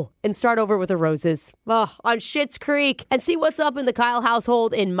Family. Oh, and start over with the Roses. On Schitt's Creek. And see what's up in the Kyle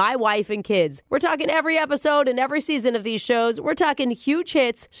household in My Wife and Kids. We're talking every episode and every season of these shows. We're talking huge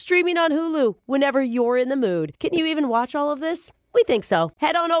hits streaming on Hulu whenever you're in the mood. Can you even watch all of this? We think so.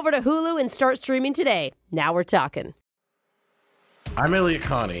 Head on over to Hulu and start streaming today. Now we're talking. I'm Elliot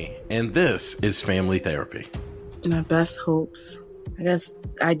Connie, and this is Family Therapy. My best hopes, I guess,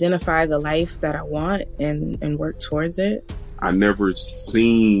 identify the life that I want and work towards it. I never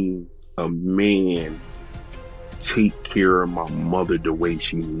seen a man take care of my mother the way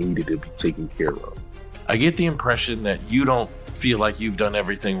she needed to be taken care of. I get the impression that you don't feel like you've done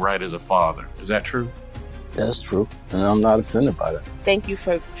everything right as a father. Is that true? That's true, and I'm not offended by that. Thank you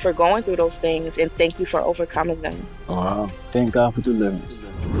for going through those things, and thank you for overcoming them. Thank God for deliverance.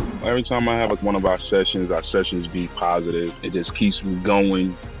 Every time I have one of our sessions be positive. It just keeps me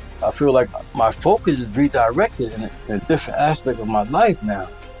going. I feel like my focus is redirected in a different aspect of my life now.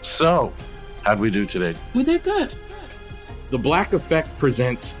 So, how'd we do today? We did good. The Black Effect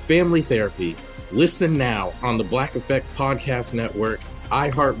presents Family Therapy. Listen now on the Black Effect Podcast Network,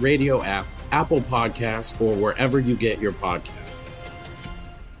 iHeartRadio app, Apple Podcasts, or wherever you get your podcasts.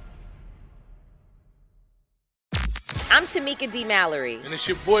 I'm Tamika D. Mallory. And it's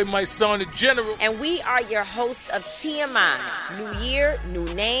your boy, my son, the General. And we are your hosts of TMI. New year, new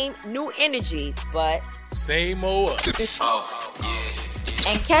name, new energy, but same old. Oh,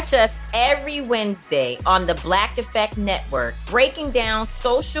 yeah. And catch us every Wednesday on the Black Effect Network, breaking down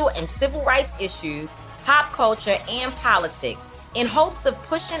social and civil rights issues, pop culture, and politics in hopes of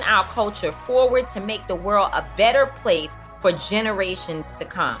pushing our culture forward to make the world a better place for generations to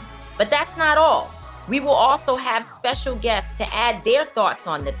come. But that's not all. We will also have special guests to add their thoughts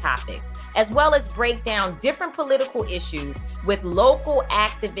on the topics, as well as break down different political issues with local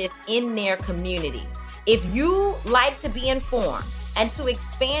activists in their community. If you like to be informed and to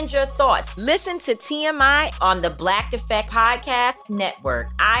expand your thoughts, listen to TMI on the Black Effect Podcast Network,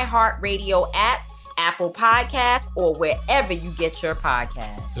 iHeartRadio app, Apple Podcasts, or wherever you get your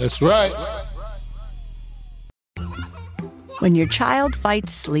podcasts. That's right. When your child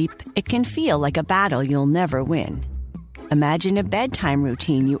fights sleep, it can feel like a battle you'll never win. Imagine a bedtime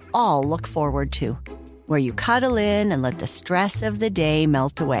routine you all look forward to, where you cuddle in and let the stress of the day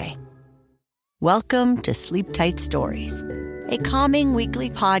melt away. Welcome to Sleep Tight Stories, a calming weekly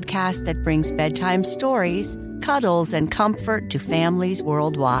podcast that brings bedtime stories, cuddles, and comfort to families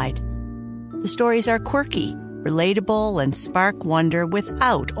worldwide. The stories are quirky, relatable, and spark wonder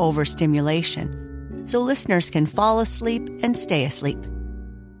without overstimulation, so listeners can fall asleep and stay asleep.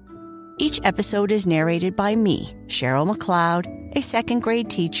 Each episode is narrated by me, Cheryl McLeod, a second-grade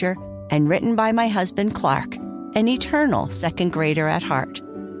teacher, and written by my husband, Clark, an eternal second grader at heart.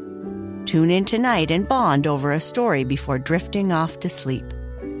 Tune in tonight and bond over a story before drifting off to sleep.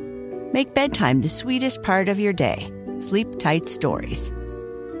 Make bedtime the sweetest part of your day. Sleep Tight Stories.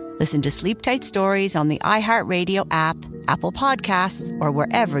 Listen to Sleep Tight Stories on the iHeartRadio app, Apple Podcasts, or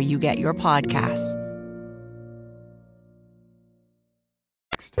wherever you get your podcasts.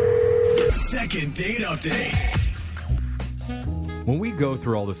 Second date update. When we go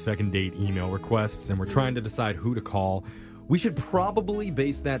through all the second date email requests and we're trying to decide who to call, we should probably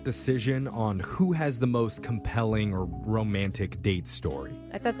base that decision on who has the most compelling or romantic date story.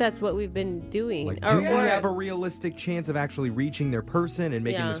 I thought that's what we've been doing. Do we have a realistic chance of actually reaching their person and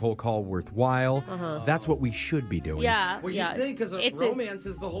making this whole call worthwhile? That's what we should be doing. Yeah. Well, you think, because romance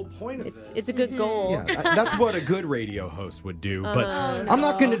is the whole point of this. It's a good goal. Yeah, that's what a good radio host would do, but I'm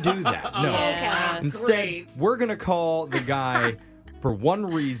not going to do that. No. Okay. Instead, we're going to call the guy for one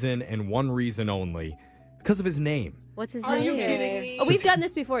reason and one reason only, because of his name. What's his Are name? you kidding me? Oh, we've done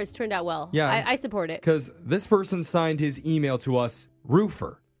this before. It's turned out well. Yeah. I support it. Because this person signed his email to us,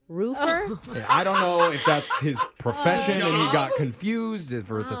 Roofer. Roofer? Yeah, I don't know if that's his profession and he got confused, if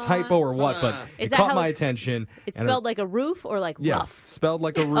it's a typo or what, but it caught my attention. It's spelled like a roof or like yeah, rough? Spelled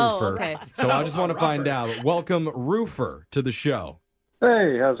like a roofer. Oh, okay. So I just want to find out. Welcome, Roofer, to the show.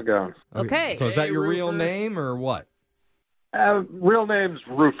 Hey, how's it going? Okay. So is that your real name or what? Real name's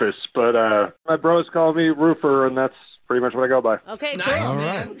Rufus, but my bros call me Roofer, and that's pretty much what I go by. Okay, Nice, cool. All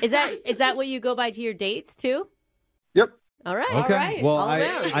man. right. Is that what you go by to your dates too? Yep. All right. Okay. All right. Well, All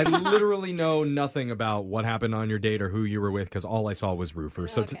around. I literally know nothing about what happened on your date or who you were with because all I saw was Roofer.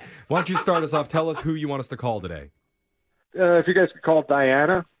 So why don't you start us off? Tell us who you want us to call today. If you guys could call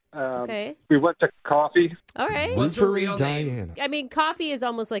Diana. Okay. We went to coffee. All right. What's her Roofer real Diana. I mean, coffee is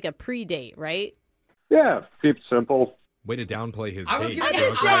almost like a pre-date, right? Yeah, keep it simple. Way to downplay his I was date. going to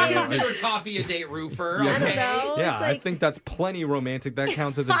Brooke. say, consider coffee a date, Roofer. Yeah. I don't know. Yeah, It's I like, think that's plenty romantic. That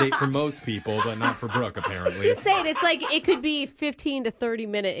counts as a date for most people, but not for Brooke, apparently. just saying, it's like it could be 15 to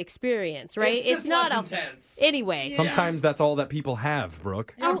 30-minute experience, right? It's just not less intense. Anyway. Sometimes that's all that people have,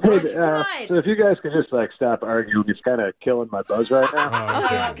 Brooke. Oh, Hey, God. so if you guys could just stop arguing, it's kind of killing my buzz right now.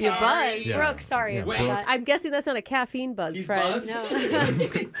 Oh, okay. Your buzz. Yeah. Brooke, sorry Yeah, about Brooke. that. I'm guessing that's not a caffeine buzz, He's friend. buzzed? No.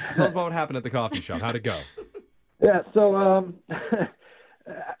 Tell us about what happened at the coffee shop. How'd it go? Yeah, so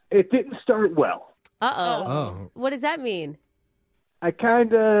it didn't start well. Uh-oh. Oh. What does that mean? I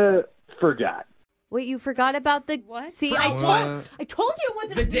kind of forgot. Wait, you forgot about the What? See, What? I told you it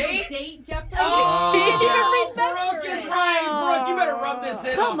wasn't The a real date? date, Jeffrey. Oh, You didn't remember Brooke is it. right. Brooke, you better rub this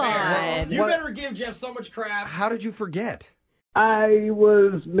in Come off air. on. You What? better give Jeff so much crap. How did you forget? I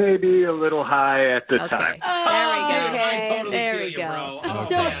was maybe a little high at the time. There we go. Dude, I totally There feel we you, go. bro. Oh,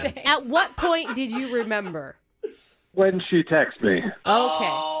 So, man. at what point did you remember? When she texted me.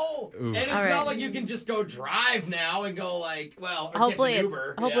 Oh, Ooh. and it's All right. not like you can just go drive now and go or Hopefully get an it's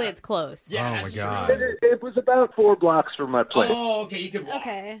Uber. hopefully it's close. Yeah, Oh, my that's God. true. It was about 4 blocks from my place. Oh, okay, you could walk.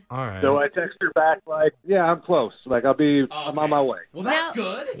 Okay. All right. So I text her back yeah, I'm close. I'm on my way. Well, that's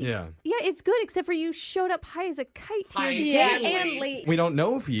good. Yeah. Yeah, it's good, except for you showed up high as a kite to your Yeah, date. and late. We don't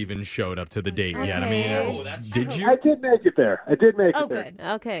know if he even showed up to the date yet. I mean, Oh, that's did true. you? I did make it there. I did make Oh, it there. good.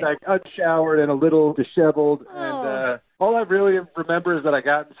 Okay. Unshowered and a little disheveled. Oh. And all I really remember is that I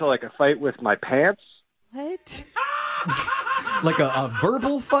got into a fight with my pants. What? Like a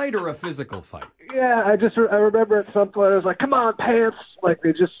verbal fight or a physical fight? Yeah, I remember at some point I was like, "Come on, pants!"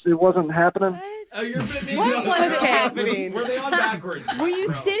 It wasn't happening. Oh, you're maybe What was happening? Were they on backwards? Were you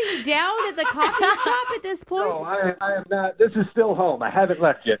sitting down at the coffee shop at this point? No, I am not. This is still home. I haven't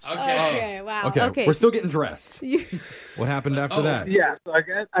left yet. Okay, wow. Okay. We're still getting dressed. What happened after that? Yeah, so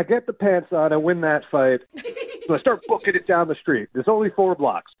I get the pants on. I win that fight. So I start booking it down the street. There's only 4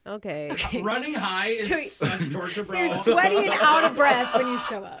 blocks. Okay. Running high is such torture, bro. So you're sweaty and out of breath when you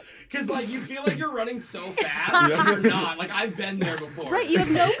show up. Because you feel like you're running so fast, and you're not. I've been there before. Right, you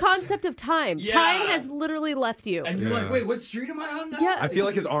have no concept of time. Yeah. Time has literally left you. And you're like, wait, what street am I on now? Yeah. I feel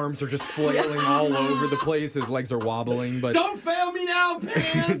like his arms are just flailing all over the place. His legs are wobbling. But Don't fail me now,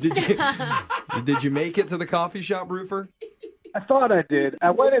 pants. did you make it to the coffee shop, Roofer? I thought I did. I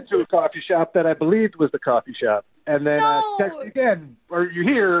went into a coffee shop that I believed was the coffee shop. And then I texted again, "Are you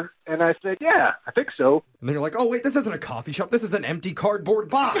here?" And I said, "Yeah, I think so." And then you're like, "Oh, wait, this isn't a coffee shop. This is an empty cardboard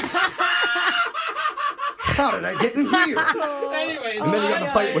box. How did I get in here?" Anyways, And then you got in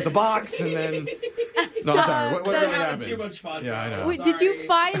a fight with the box, and then... No, I'm sorry. What really happened? Too much fun. Yeah, I know. Wait, did you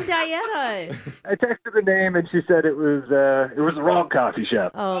find Diana? I texted the name, and she said it was the wrong coffee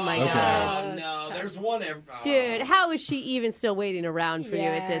shop. Oh, my Okay. God. Oh, no, there's one. Dude, how is she even still waiting around for you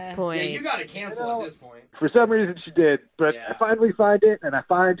at this point? Yeah, you got to cancel at this point. For some reason, she did, but I finally find it, and I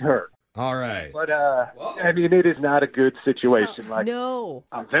find her. All right. But I mean, it is not a good situation. No.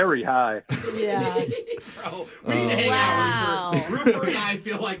 I'm very high. Yeah. Bro, we need to hang out, Roofer. Roofer and I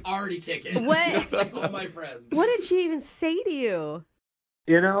feel like already kicking. What? It's like all my friends. What did she even say to you?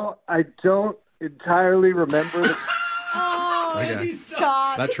 I don't entirely remember. Okay.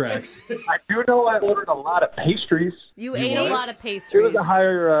 Stop. That tracks. I do know I ordered a lot of pastries. You ate a lot of It pastries. was a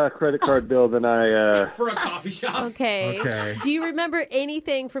higher credit card bill than I. For a coffee shop. Okay. Okay. Do you remember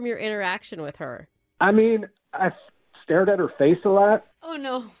anything from your interaction with her? I mean, I stared at her face a lot. Oh,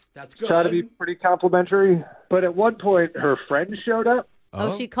 no. That's good. Try to be pretty complimentary. But at one point, her friend showed up.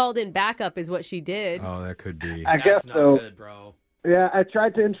 Oh, she called in backup is what she did. Oh, that could be. I guess not so. good, bro. Yeah, I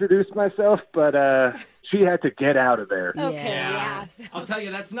tried to introduce myself, but she had to get out of there. Okay, Yeah. yeah. I'll tell you,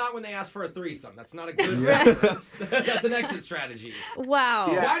 that's not when they ask for a threesome. That's not a good that's an exit strategy. Wow.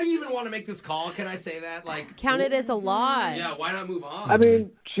 Why do you even want to make this call? Can I say that? Count it as a loss. Yeah, why not move on? I mean,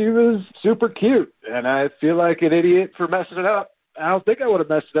 she was super cute, and I feel like an idiot for messing it up. I don't think I would have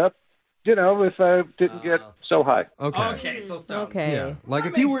messed it up, if I didn't get so high. Okay, so stop. Okay. Yeah. Like That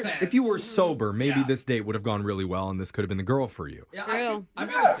if makes you were sober, maybe this date would have gone really well, and this could have been the girl for you. Yeah, True. I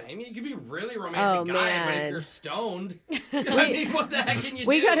feel the same. You could be a really romantic guy, but if man. you're stoned, I mean, what the heck can you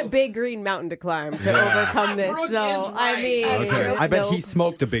We do? got a big green mountain to climb to overcome this, Brooke though. is I right. mean, Okay. I bet he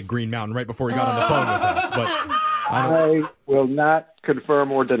smoked a big green mountain right before he got on the phone with us. But I will not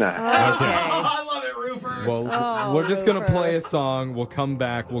confirm or deny. Okay. I love it, Roofer. Well, we're just going to play a song. We'll come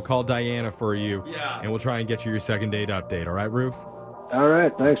back. We'll call Diana for you. Yeah. And we'll try and get you your second date update. All right, Roof? All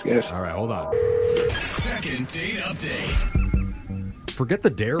right, thanks, guys. All right, hold on. Second date update. Forget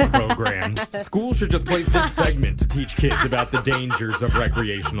the DARE program. School should just play this segment to teach kids about the dangers of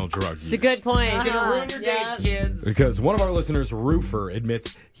recreational drug use. It's a good point. It's gonna ruin your dates, kids. Because one of our listeners, Roofer,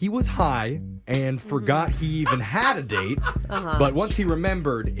 admits he was high and forgot he even had a date. But once he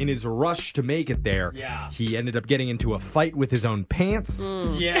remembered, in his rush to make it there, he ended up getting into a fight with his own pants.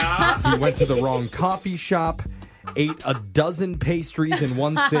 Yeah. He went to the wrong coffee shop, ate a dozen pastries in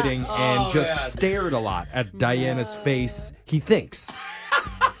one sitting, and just stared a lot at Diana's face, he thinks.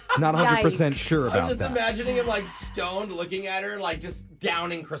 Not 100% sure I'm about just that. imagining him stoned, looking at her, just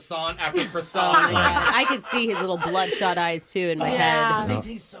downing croissant after Oh croissant. my God. I could see his little bloodshot eyes, too, in my head. They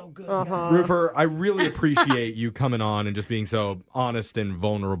taste so good. Roofer, I really appreciate you coming on and just being so honest and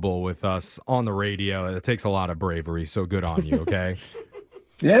vulnerable with us on the radio. It takes a lot of bravery, so good on you, okay?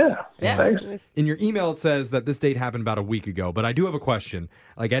 Yeah, thanks. In your email, it says that this date happened about a week ago, but I do have a question.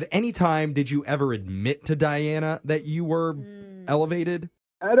 At any time, did you ever admit to Diana that you were elevated?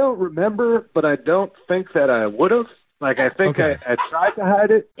 I don't remember, but I don't think that I would have. I think I tried to hide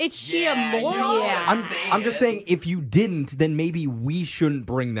it. It's she a moron? I'm just saying, if you didn't, then maybe we shouldn't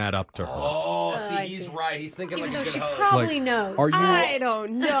bring that up to her. Oh, see, he's right. He's thinking like a good She host. probably knows. Are you? I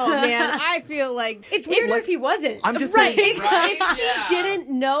don't know, man. I feel like It's weirder if he wasn't. I'm just right. saying. If she didn't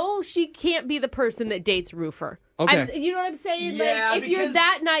know, she can't be the person that dates Roofer. Okay. You know what I'm saying? Yeah, like, if you're because-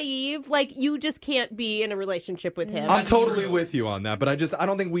 that naive, like, you just can't be in a relationship with him. I'm totally with you on that, but I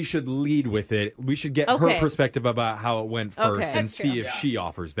don't think we should lead with it. We should get her Okay. perspective about how it went first Okay. and That's see true. if she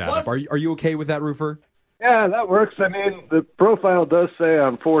offers that. Plus- up. Are you okay with that, Roofer? Yeah, that works. I mean, the profile does say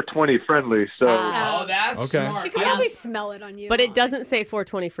I'm 420 friendly, so. Oh, that's Okay. smart. She could probably smell it on you. But it doesn't say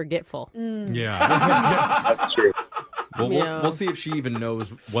 420 forgetful. Yeah. That's true. Well, Yeah. we'll see if she even knows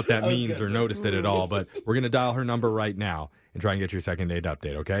what that means or noticed it at all. But we're going to dial her number right now and try and get your second date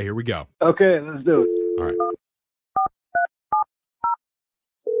update, okay? Here we go. Okay, let's do it. All right.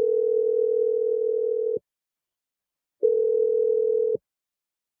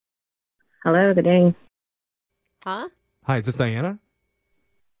 Hello, good day. Huh? Hi, is this Diana?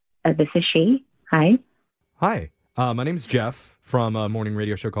 This is she. Hi. Hi. My name's Jeff from a morning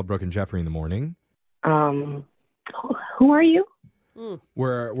radio show called Brooke and Jeffrey in the Morning. Who are you?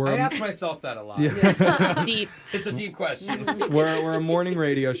 We're I ask myself that a lot. Yeah. Deep. It's a deep question. we're a morning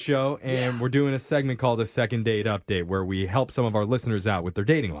radio show, and we're doing a segment called a Second Date Update where we help some of our listeners out with their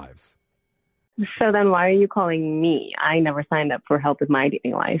dating lives. So then why are you calling me? I never signed up for help with my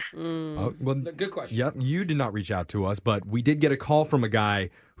dating life. Oh, well, Good question. Yep, you did not reach out to us, but we did get a call from a guy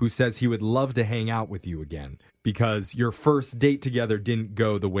who says he would love to hang out with you again because your first date together didn't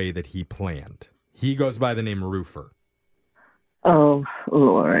go the way that he planned. He goes by the name Roofer. Oh,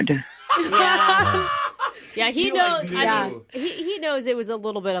 Lord. Yeah. Yeah, he She, knows. like, I knew. mean, he knows it was a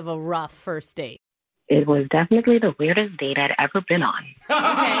little bit of a rough first date. It was definitely the weirdest date I'd ever been on.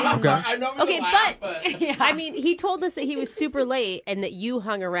 Okay. Sorry, I know I'm gonna Okay, laugh, but I mean, he told us that he was super late and that you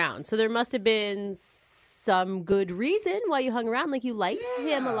hung around. So there must have been some good reason why you hung around. Like you liked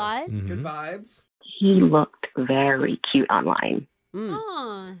him a lot. Good vibes. He looked very cute online.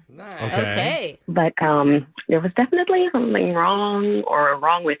 Aw. Nice. Okay. But there was definitely something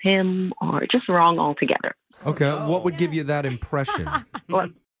wrong with him or just wrong altogether. Okay, what would give you that impression? Well,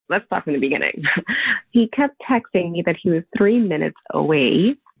 let's start from the beginning. He kept texting me that he was 3 minutes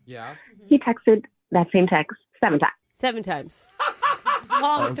away. Yeah. He texted that same text 7 times. 7 times.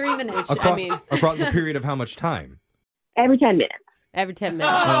 Long 3 minutes. Across a period of how much time? Every 10 minutes. Every 10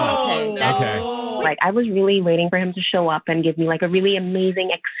 minutes. Oh, okay. That's, Okay. Like, I was really waiting for him to show up and give me, like, a really amazing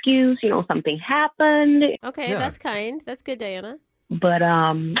excuse. You know, something happened. Okay, Yeah. that's kind. That's good, Diana. But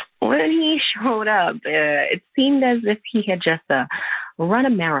when he showed up, it seemed as if he had just run a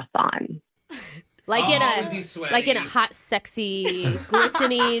marathon. Like is he sweaty? like in a hot, sexy,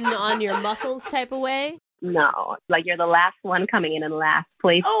 glistening on your muscles type of way. No, like you're the last one coming in last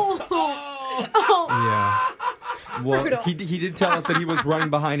place. Yeah. Well, he did tell us that he was running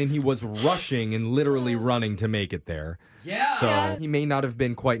behind and he was rushing and literally running to make it there. Yeah. So he may not have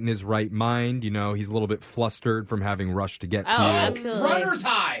been quite in his right mind. You know, he's a little bit flustered from having rushed to get to you. Absolutely. Runner's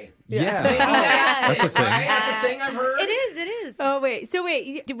high. Yeah. That's a thing. Right? That's a thing I've heard. It is. Oh, wait. So,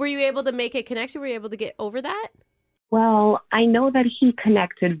 were you able to make a connection? Were you able to get over that? Well, I know that he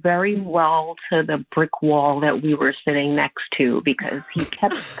connected very well to the brick wall that we were sitting next to because he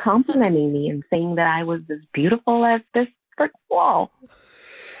kept complimenting me and saying that I was as beautiful as this brick wall.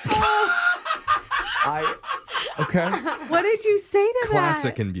 Okay. What did you say to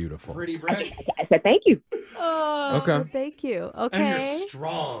Classic and beautiful. Pretty brick. I said, thank you. Oh, Okay. thank you. Okay. And you're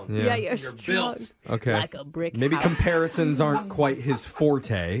strong. Yeah. You're strong. built. Okay. Like a brick Maybe house. comparisons aren't quite his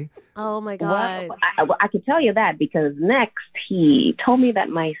forte. Oh, my God. Well, I can tell you that because next he told me that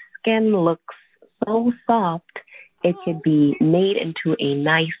my skin looks so soft it could be made into a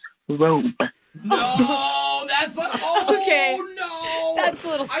nice robe. No, that's like, Okay. no. That's a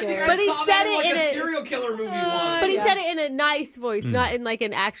little I think scary. I But he saw said that in it like in a a- serial killer movie once. But he said it in a nice voice, Hmm. not in like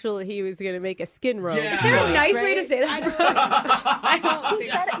an actual, he was going to make a skin robe. Yeah. Is there a Right. nice way to say that? I don't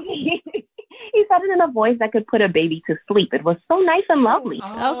think He said it in a voice that could put a baby to sleep. It was so nice and lovely.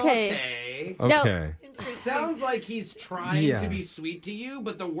 Okay. Now- Okay. It sounds like he's trying Yeah. to be sweet to you,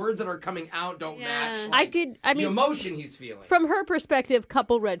 but the words that are coming out don't match. I mean, the emotion he's feeling. from her perspective,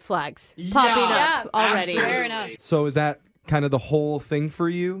 couple red flags popping Yeah, up already. absolutely. Fair enough. So is that kind of the whole thing for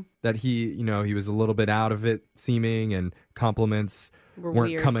you? That he was a little bit out of it seeming and compliments Were weren't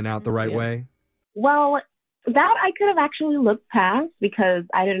weird. coming out the right Yeah. way? Well, that I could have actually looked past because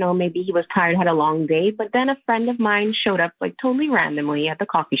I don't know, maybe he was tired, had a long day. But then a friend of mine showed up like totally randomly at the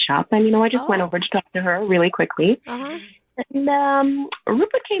coffee shop, and I just went over to talk to her really quickly. Uh-huh. And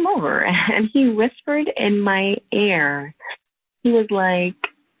Rupert came over and he whispered in my ear. He was like,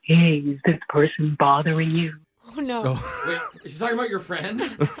 "Hey, is this person bothering you?" Oh, no. Wait, she's talking about your friend?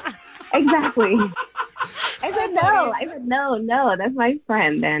 Exactly. I said no. No, that's my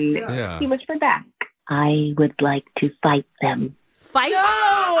friend. And Yeah. he whispered back, I would like to fight them. Fight?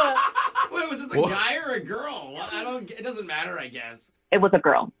 No! Wait, was this a guy or a girl? It doesn't matter, I guess. It was a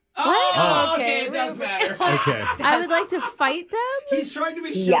girl. Oh, okay, it does matter. Okay. I would like to fight them? He's trying to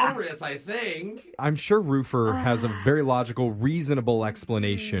be Yeah. chivalrous, I think. I'm sure Roofer has a very logical, reasonable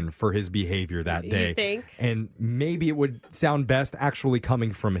explanation for his behavior that day. You think? And maybe it would sound best actually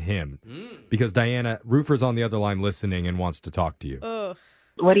coming from him. Because Diana, Roofer's on the other line listening and wants to talk to you. Oh.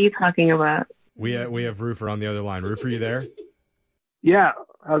 What are you talking about? We have Roofer on the other line. Roofer, you there? Yeah,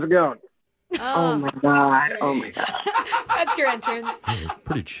 how's it going? Oh my God. Oh my God. That's your entrance.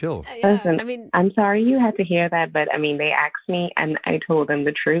 Pretty chill. Listen, I'm sorry you had to hear that, but I mean, they asked me and I told them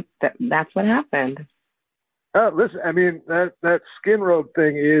the truth. That's what happened. Oh, listen, I mean, that skin robe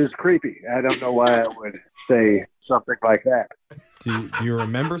thing is creepy. I don't know why I would say something like that. Do you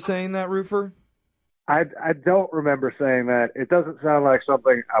remember saying that, Roofer? I don't remember saying that. It doesn't sound like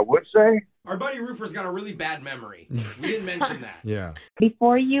something I would say. Our buddy Roofer's got a really bad memory. We didn't mention that. Yeah.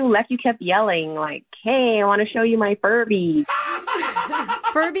 Before you left, you kept yelling like, hey, I want to show you my Furby.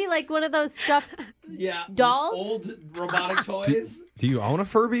 Furby, like one of those stuffed dolls? Old robotic toys. Do you own a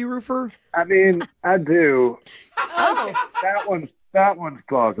Furby, Roofer? I mean, I do. Oh. That one's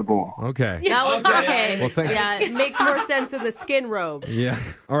plausible. Okay. That was okay. Well, thanks. Yeah, it makes more sense in the skin robe. Yeah.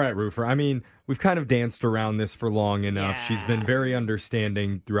 All right, Roofer. I mean, we've kind of danced around this for long enough. Yeah. She's been very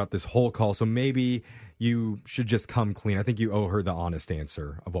understanding throughout this whole call, so maybe you should just come clean. I think you owe her the honest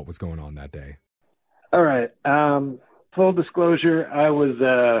answer of what was going on that day. All right. Full disclosure, I was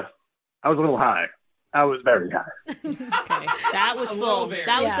a little high. I was very high. Okay. That was full.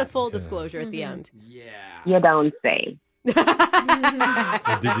 That was the full disclosure at the end. You don't say. Did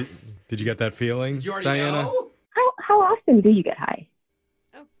you get that feeling, Did you already Diana? know? How often do you get high?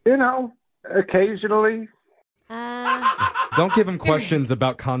 You know, occasionally. Don't give him questions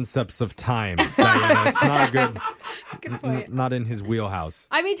about concepts of time, Diana. It's not a good not in his wheelhouse.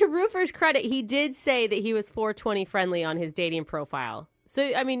 I mean, to Roofer's credit, he did say that he was 420 friendly on his dating profile.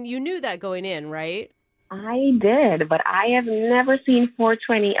 So, I mean, you knew that going in, right? I did, but I have never seen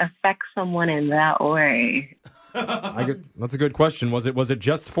 420 affect someone in that way. That's a good question. Was it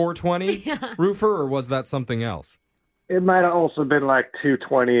just 420, Roofer, or was that something else? It might have also been like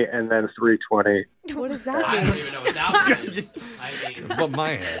 220 and then 320. What does that I mean? don't even know what that means. It's above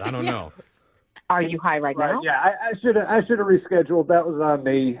my head. I don't know. Are you high right now? Yeah, I should have rescheduled. That was on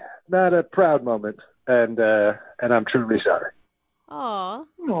me. Not a proud moment, and I'm truly sorry. Aw.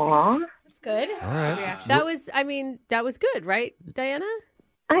 That's good. All right. Reaction. That was good, right, Diana?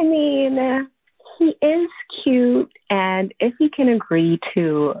 I mean, he is cute, and if he can agree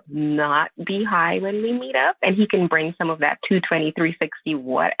to not be high when we meet up, and he can bring some of that 220, 360,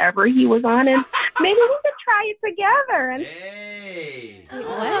 whatever he was on, and maybe we could try it together. And Hey. Wow.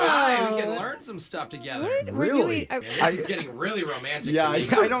 All right, we can learn some stuff together. Really? This is getting really romantic. Yeah, to me.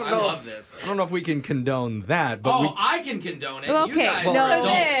 I don't know. I love this. I don't know if we can condone that, but I can condone it. You Okay, guys no, are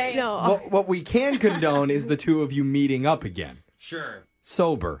adults. no. what we can condone is the two of you meeting up again, Sure.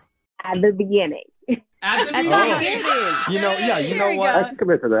 sober. at the beginning. At the beginning. You know what? I can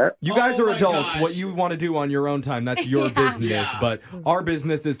commit to that. You guys Oh are my adults. gosh. What you want to do on your own time, that's your business. Yeah. But our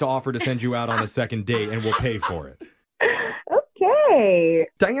business is to offer to send you out on a second date, and we'll pay for it. Okay.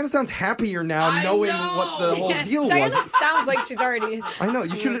 Diana sounds happier now, knowing what the whole deal Diana was. sounds like she's already. I know.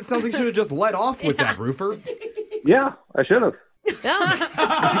 It sounds like you should have just let off with that, Roofer. Yeah, I should have. Okay.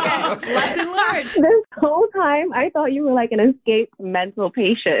 Lesson learned. This whole time, I thought you were like an escaped mental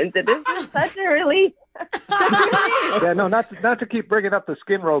patient. This is such a relief. Yeah, no, not to keep bringing up the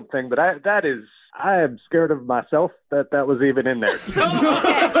skin robe thing, but I am scared of myself that was even in there. Don't say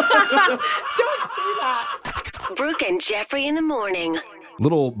that. Brooke and Jeffrey in the morning.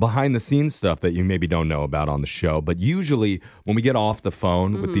 Little behind the scenes stuff that you maybe don't know about on the show, but usually when we get off the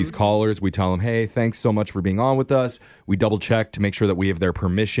phone with these callers, we tell them, hey, thanks so much for being on with us. We double check to make sure that we have their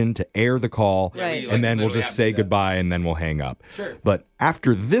permission to air the call, Right. and then we'll just say goodbye and then we'll hang up. Sure. But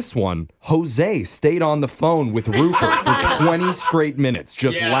after this one, Jose stayed on the phone with Roofer for 20 straight minutes,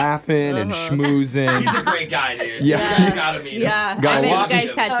 just laughing and schmoozing. He's a great guy, dude. Yeah. You gotta meet him. Yeah, Got I a bet lot- you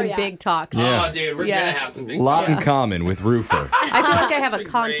guys had some yeah. big talks. Yeah. Oh, dude, we're Yeah. gonna have some big Lot in talks. common with Roofer. I feel like I have a been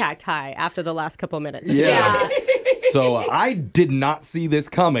contact high after the last couple minutes. Yeah. So I did not see this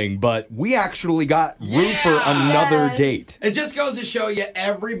coming, but we actually got room for another date. It just goes to show you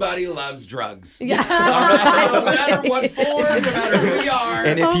everybody loves drugs. Yeah. No matter what form, no matter who you are.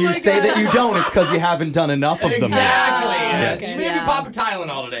 And if you say that you don't, it's because you haven't done enough of them. Exactly. Even if you pop a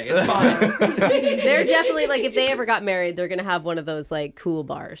Tylenol today, it's fine. They're definitely like, if they ever got married, they're gonna have one of those like cool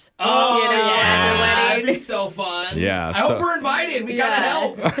bars. Oh, you know, at the wedding. That'd be so fun. Yeah, I hope we're invited. We gotta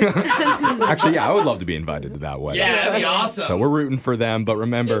help. Actually, yeah, I would love to be invited to that wedding. Yeah, that'd be awesome. So we're rooting for them. But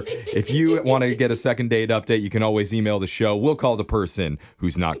remember, if you want to get a second date update, you can always email the show. We'll call the person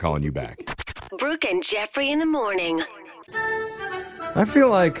who's not calling you back. Brooke and Jeffrey in the morning. I feel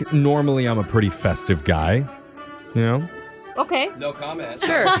like normally I'm a pretty festive guy, you know? Okay. No comment.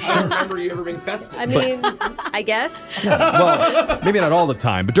 Sure. I don't remember you ever being festive. I mean, I guess. Well, maybe not all the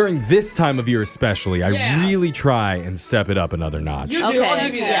time, but during this time of year especially, I really try and step it up another notch. You do. I'll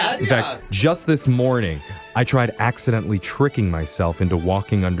give you that. In fact, just this morning, I tried accidentally tricking myself into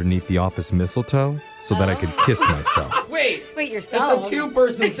walking underneath the office mistletoe so that I could kiss myself. Wait, yourself. It's a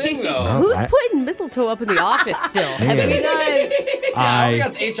two-person thing, though. Who's putting mistletoe up in the office still? Have you done? I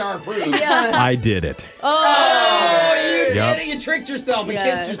think that's HR approved. Yeah. I did it. Oh, you Yep. did it. You tricked yourself and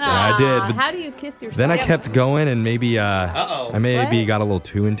kissed yourself. I did. But How do you kiss yourself? then I kept going and maybe I maybe got a little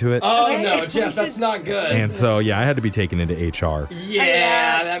too into it. Oh, no, Jeff, that's not good. And so, yeah, I had to be taken into HR.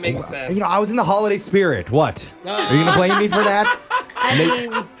 Yeah, that makes sense. You know, I was in the holiday spirit. What? Are you going to blame me for that?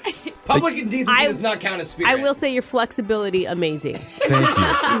 Public indecency does not count as spirit. I will say your flexibility, amazing. Thank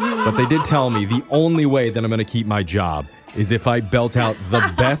you. But they did tell me the only way that I'm going to keep my job is if I belt out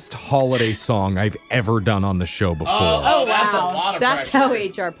the best holiday song I've ever done on the show before. Oh, that's a lot of That's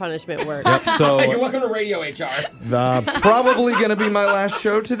pressure. how HR punishment works. Yep, so You're welcome to radio HR. probably going to be my last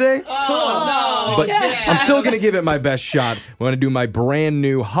show today. Oh, no. But I'm still going to give it my best shot. I'm going to do my brand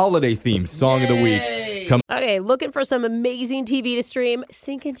new holiday theme song of the week. Okay, looking for some amazing TV to stream?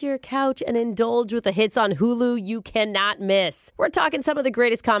 Sink into your couch and indulge with the hits on Hulu you cannot miss. We're talking some of the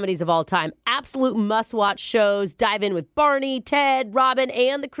greatest comedies of all time. Absolute must-watch shows. Dive in with Barney, Ted, Robin,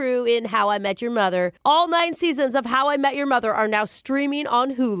 and the crew in How I Met Your Mother. All 9 seasons of How I Met Your Mother are now streaming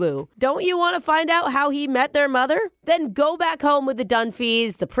on Hulu. Don't you want to find out how he met their mother? Then go back home with the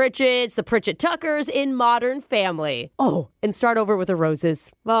Dunphys, the Pritchetts, the Pritchett Tuckers in Modern Family. Oh, and start over with the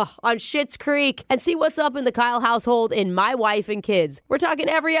Roses. On Schitt's Creek. And see what's up in the Kyle household in My Wife and Kids. We're talking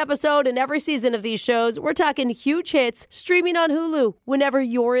every episode and every season of these shows. We're talking huge hits streaming on Hulu whenever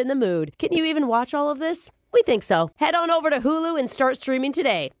you're in the mood. Can you even watch all of this? We think so. Head on over to Hulu and start streaming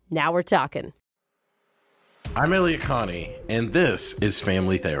today. Now we're talking. I'm Elliot Connie, and this is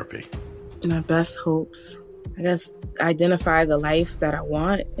Family Therapy. My best hopes, I guess, identify the life that I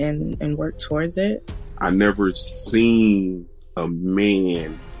want and work towards it. I never seen a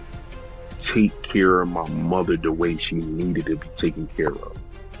man take care of my mother the way she needed to be taken care of.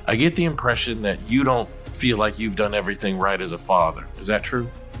 I get the impression that you don't feel like you've done everything right as a father. Is that true?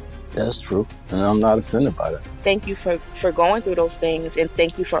 That's true, and I'm not offended by that. Thank you for going through those things, and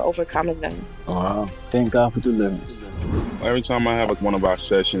thank you for overcoming them. Thank God for deliverance. Every time I have one of our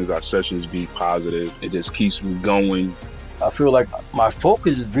sessions be positive. It just keeps me going. I feel like my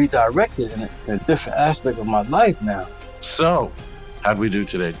focus is redirected in a different aspect of my life now. So, how'd we do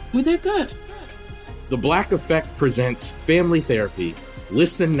today? We did good. The Black Effect presents Family Therapy.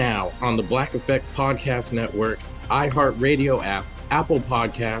 Listen now on the Black Effect Podcast Network, iHeartRadio app, Apple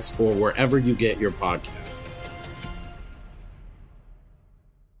Podcasts, or wherever you get your podcasts.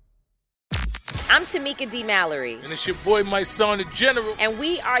 I'm Tamika D. Mallory. And it's your boy, my son, the General. And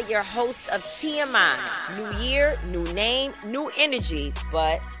we are your hosts of TMI. New year, new name, new energy,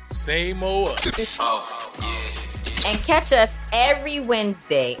 but same old us. And catch us every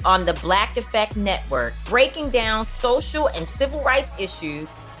Wednesday on the Black Effect Network, breaking down social and civil rights issues,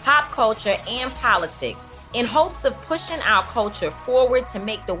 pop culture, and politics in hopes of pushing our culture forward to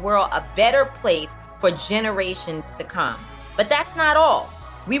make the world a better place for generations to come. But that's not all.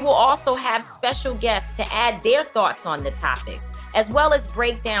 We will also have special guests to add their thoughts on the topics, as well as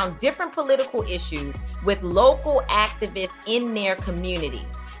break down different political issues with local activists in their community.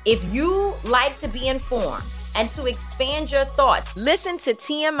 If you like to be informed and to expand your thoughts, listen to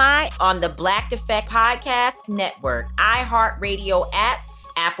TMI on the Black Effect Podcast Network, iHeartRadio app,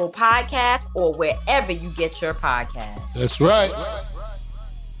 Apple Podcasts, or wherever you get your podcasts. That's right.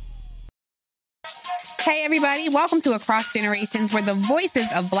 Hey, everybody. Welcome to Across Generations, where the voices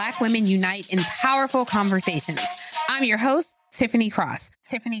of Black women unite in powerful conversations. I'm your host, Tiffany Cross.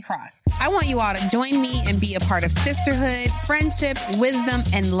 I want you all to join me and be a part of sisterhood, friendship, wisdom,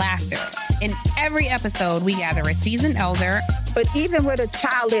 and laughter. In every episode, we gather a seasoned elder, But even with a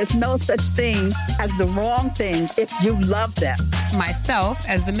child, there's no such thing as the wrong thing if you love them. Myself,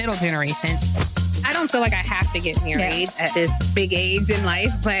 as the middle generation, I don't feel like I have to get married at this big age in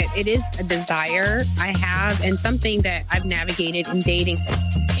life, but it is a desire I have and something that I've navigated in dating.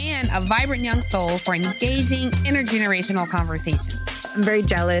 And a vibrant young soul for engaging intergenerational conversations. I'm very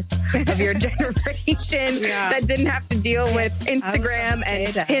jealous of your generation that didn't have to deal with Instagram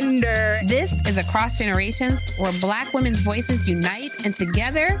and Tinder. This is Across Generations, where Black women's voices unite, and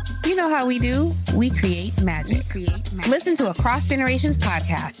together, you know how we do, we create magic. Listen to Across Generations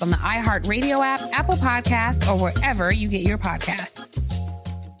podcast on the iHeartRadio app, Apple Podcasts, or wherever you get your podcasts.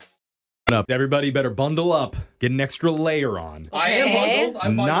 Up. Everybody better bundle up. Get an extra layer on. I am bundled.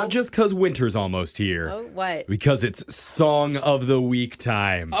 I'm bundled. Not just because winter's almost here. Oh, what? Because it's Song of the Week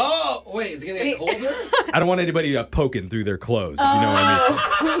time. Oh, wait, is it going to get colder? I don't want anybody poking through their clothes, if you know what I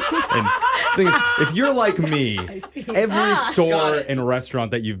mean. And the thing is, if you're like me, every store and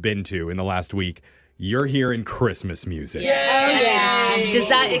restaurant that you've been to in the last week, you're hearing Christmas music. Does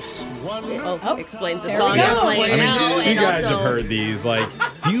that explains the song you're playing now? You guys have heard these. Like,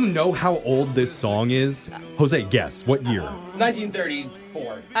 do you know how old this song is? Jose, guess. What year?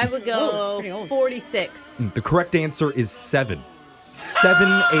 1934. I would go 46. The correct answer is 7. 7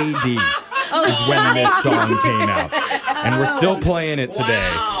 AD is when this song came out. And we're still playing it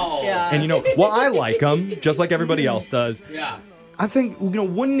today. Wow. Yeah. And you know, well, I like them, just like everybody else does. Yeah. I think,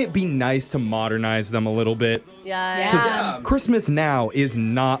 wouldn't it be nice to modernize them a little bit? Yeah. Because Christmas now is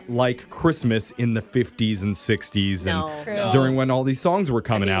not like Christmas in the 50s and 60s and during when all these songs were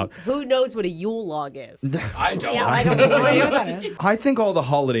coming out. Who knows what a Yule log is? I don't. Yeah, I don't know what that is. I think all the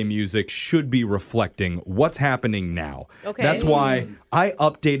holiday music should be reflecting what's happening now. Okay. That's why I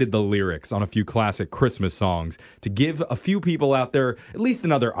updated the lyrics on a few classic Christmas songs to give a few people out there at least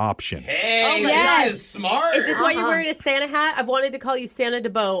another option. Hey, this is smart. Is this why you're wearing a Santa hat? I've wanted to call you Santa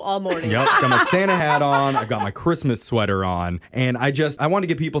DeBow all morning. Yep, got my Santa hat on. I've got my Christmas sweater on. And I want to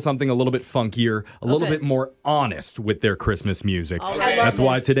give people something a little bit funkier, a little bit more honest with their Christmas music. Okay. That's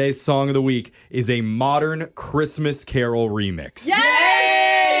why today's Song of the Week is a modern Christmas Carol remix. Yay!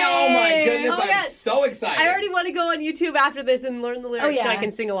 Oh my goodness, I'm so excited. I already want to go on YouTube after this and learn the lyrics so I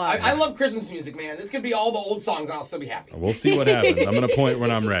can sing along. I love Christmas music, man. This could be all the old songs and I'll still be happy. We'll see what happens. I'm going to point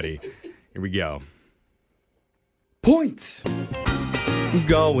when I'm ready. Here we go. Points!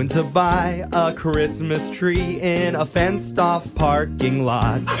 Going to buy a Christmas tree in a fenced-off parking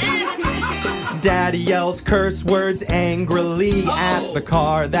lot. Daddy yells curse words angrily at the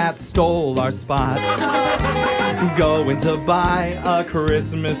car that stole our spot. Going to buy a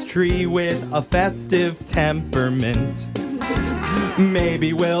Christmas tree with a festive temperament.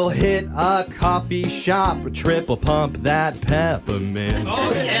 Maybe we'll hit a coffee shop, triple pump that peppermint.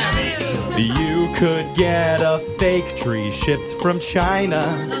 Oh, yeah, baby. You could get a fake tree shipped from China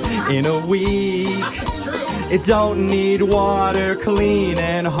in a week. It don't need water, clean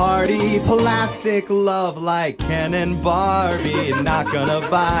and hardy plastic love like Ken and Barbie. Not gonna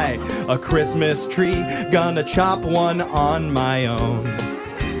buy a Christmas tree, gonna chop one on my own.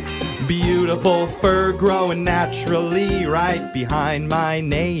 Beautiful fur growing naturally right behind my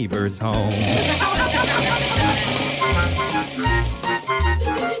neighbor's home.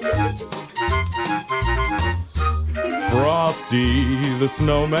 Frosty the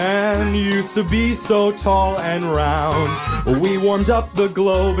snowman used to be so tall and round. We warmed up the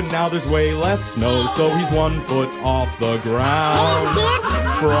globe and now there's way less snow, so he's 1 foot off the ground.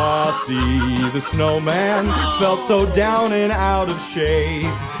 Frosty the snowman felt so down and out of shape.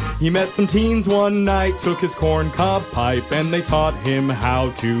 He met some teens one night, took his corncob pipe, and they taught him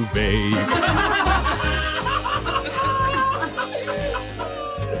how to vape.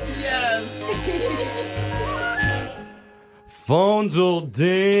 Phones'll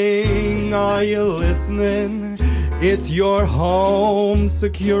ding, are you listening? It's your home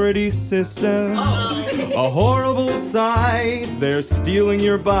security system. A horrible sight, they're stealing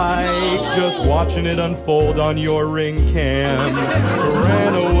your bike. Just watching it unfold on your Ring cam.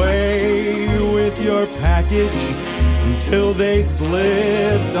 Ran away with your package until they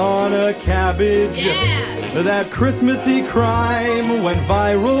slipped on a cabbage. That Christmassy crime went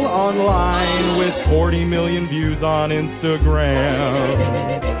viral online with 40 million views on Instagram.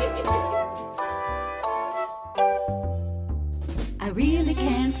 I really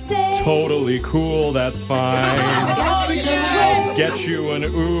can't stay. Totally cool, that's fine. I'll get you an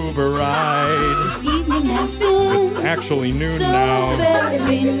Uber ride. evening has been It's actually noon so now.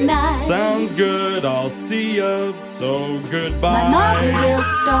 very nice. Sounds good. I'll see ya. So goodbye. My mother will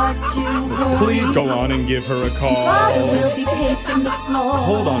start to worry. Please go on and give her a call. Father will be pacing the floor.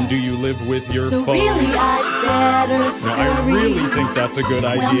 Hold on. Do you live with your So folks? really, I'd better scurry. No, I really think that's a good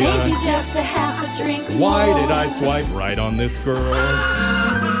Well, idea. maybe just a half a drink Why more. did I swipe right on this girl?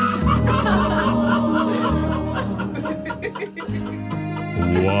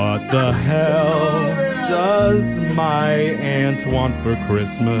 What the hell does my aunt want for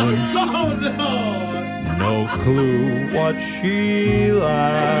Christmas? Oh no! No clue what she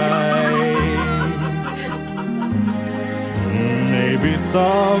likes. Maybe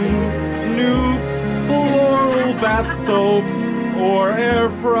some new floral bath soaps or air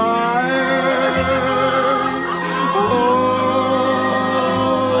fryer. Oh,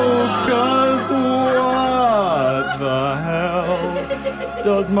 'cause what the hell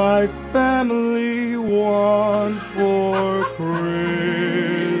does my family want for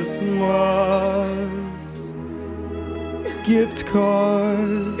Christmas? Gift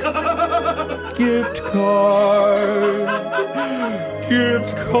cards. Gift cards.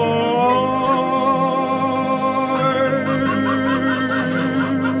 Gift cards.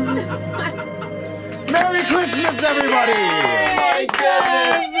 Merry Christmas, everybody! Oh my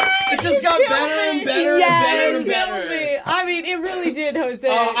goodness! It just got better and better and better and better. I mean, it really did, Jose.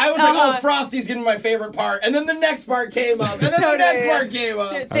 I was like, oh, Frosty's getting my favorite part. And then the next part came up. And then the next part came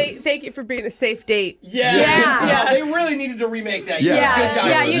up. Thank you for being a safe date. Yeah, they really needed to remake that. Good guy for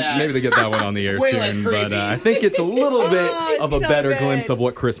that. Maybe they get that one on the air Way less soon. creepy. But I think it's a little bit of a so better good. glimpse of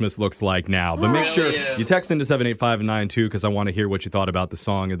what Christmas looks like now. But make sure you text into 78592 because I want to hear what you thought about the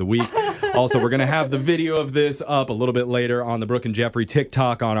song of the week. Also, we're going to have the video of this up a little bit later on the Brooke and Jeffrey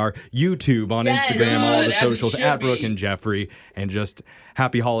TikTok, on our YouTube, on Instagram, all the socials at Brooke and Jeffrey. And just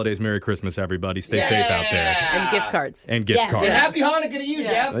happy holidays, Merry Christmas, everybody. Stay safe out there. And gift cards. And gift cards. And happy Hanukkah to you,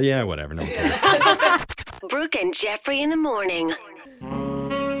 Jeff. Yeah, whatever. No one cares. Brooke and Jeffrey in the morning.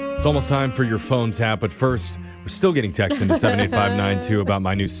 It's almost time for your phone tap, but first, we're still getting texts into 78592 about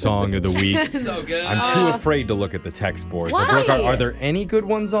my new song of the week. So good. I'm too afraid to look at the text board. So, Why? Brooke, are there any good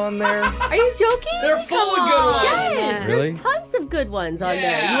ones on there? Are you joking? They're full of good ones. Yes, Really? there's tons of good ones on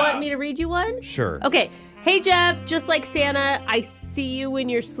there. You want me to read you one? Sure. Okay. Hey, Jeff, just like Santa, I see you when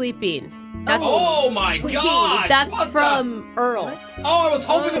you're sleeping. Oh my gosh! That's What from Earl. Oh, I was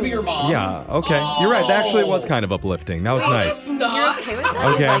hoping to be your mom. Yeah, okay. You're right. That actually was kind of uplifting. That was nice. It's not. Okay with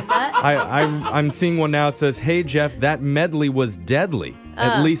that? Okay. I like that. I'm seeing one now. It says, hey, Jeff, that medley was deadly.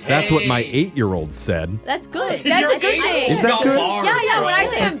 At least that's what my 8-year-old said. That's good. That's a good thing. Is that good? Yeah. When I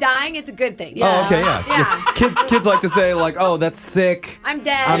say I'm dying, it's a good thing. Oh, okay, yeah. Kids like to say, like, oh, that's sick. I'm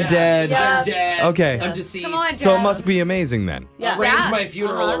dead. I'm dead. Yeah. I'm dead. Okay. I'm deceased. Come on, So it Jeff. must be amazing then. Yeah. Arrange my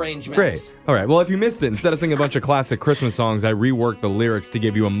funeral arrangements. Great. All right. Well, if you missed it, instead of singing a bunch of classic Christmas songs, I reworked the lyrics to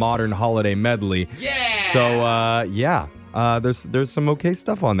give you a modern holiday medley. Yeah. So, there's some okay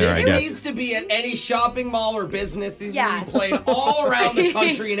stuff on there, This I guess. needs to be at any shopping mall or business. These are played all around the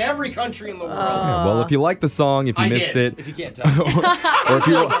country, in every country in the world. Yeah, well, if you like the song, if you missed it, if you can't tell. or if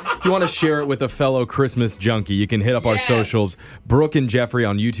you want to share it with a fellow Christmas junkie, you can hit up our socials, Brooke and Jeffrey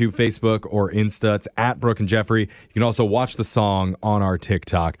on YouTube, Facebook, or Insta. It's at Brooke and Jeffrey. You can also watch the song on our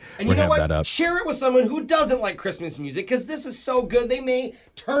TikTok. And We're you know gonna have what? that up. Share it with someone who doesn't like Christmas music, because this is so good. They may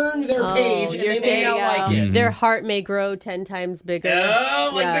turn their page and they may not like it. Their heart may grow 10 times bigger.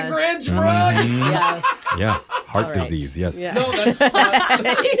 Oh, like the Grinch, Brooke. Yeah. Yeah, heart disease, yes. Yeah. No, that's not.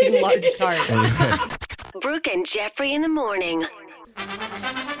 Enlarged heart. Anyway. Brooke and Jeffrey in the morning.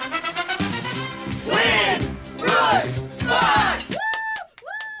 Win! Brooks! Box!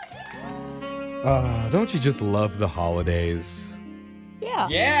 Don't you just love the holidays? Yeah.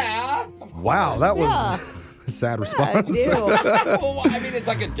 Yeah. Wow, that was a sad response. Well, I mean, it's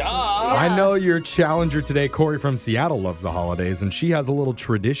like a duh. I know your challenger today, Corey from Seattle, loves the holidays, and she has a little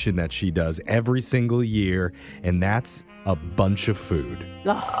tradition that she does every single year, and that's a bunch of food.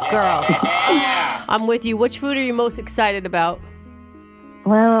 Oh, girl. I'm with you. Which food are you most excited about?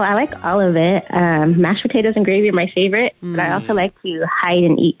 Well, I like all of it. Mashed potatoes and gravy are my favorite, but I also like to hide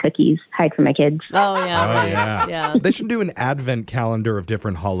and eat cookies, hide from my kids. Oh, yeah. Oh, right. yeah. They should do an advent calendar of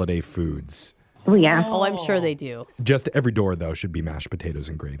different holiday foods. Oh, yeah. Oh, I'm sure they do. Just every door, though, should be mashed potatoes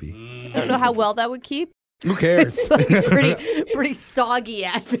and gravy. I don't know how well that would keep. Who cares? It's like pretty soggy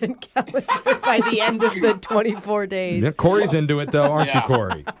advent calendar by the end of the 24 days. Yeah, Corey's into it, though, aren't you,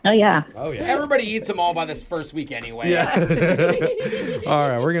 Corey? Oh, yeah. Oh, yeah. Everybody eats them all by this first week anyway. Yeah. All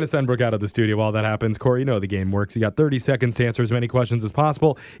right, we're going to send Brooke out of the studio while that happens. Corey, you know the game works. You got 30 seconds to answer as many questions as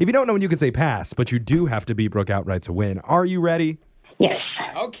possible. If you don't know when you can say pass, but you do have to beat Brooke outright to win. Are you ready? Yes.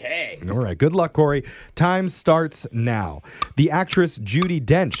 Okay. All right. Good luck, Corey. Time starts now. The actress Judi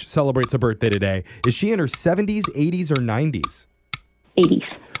Dench celebrates a birthday today. Is she in her 70s, 80s, or 90s? 80s.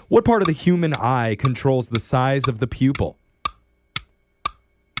 What part of the human eye controls the size of the pupil?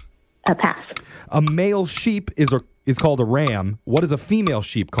 A pass. A male sheep is called a ram. What is a female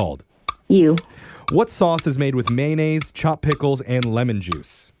sheep called? You. What sauce is made with mayonnaise, chopped pickles, and lemon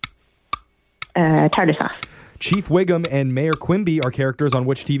juice? Tartar sauce. Chief Wiggum and Mayor Quimby are characters on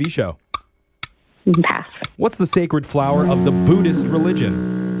which TV show? Pass. What's the sacred flower of the Buddhist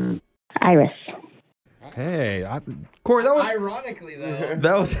religion? Iris. Hey, Corey, that was... Ironically, though,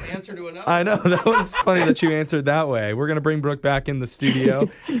 that was the answer to another. I know, that was funny that you answered that way. We're going to bring Brooke back in the studio.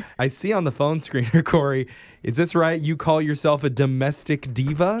 I see on the phone screener, Corey, is this right? You call yourself a domestic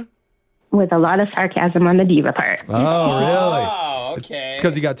diva? With a lot of sarcasm on the diva part. Oh, really? Oh, okay. It's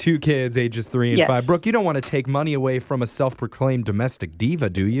because you got 2 kids, ages 3 and Yes. 5. Brooke, you don't want to take money away from a self-proclaimed domestic diva,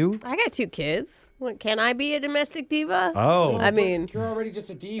 do you? I got 2 kids. What, can I be a domestic diva? Oh. I mean, You're already just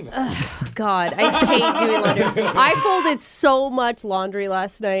a diva. God, I hate doing laundry. I folded so much laundry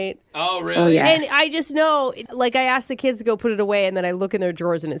last night. Oh, really? And I just know, like, I asked the kids to go put it away, and then I look in their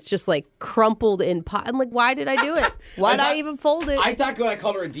drawers, and it's just, like, crumpled in pot. I'm like, why did I do it? Why did I even fold it? I thought when I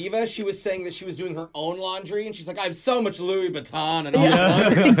called her a diva, she was saying that she was doing her own laundry, and she's like, I have so much Louis Vuitton and all this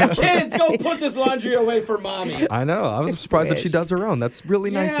laundry. Kids, go put this laundry away for mommy. I know. I was surprised that she does her own. That's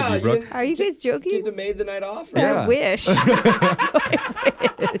really nice of you, Brooke. Are you guys joking? Give the maid the night off? Yeah. I wish.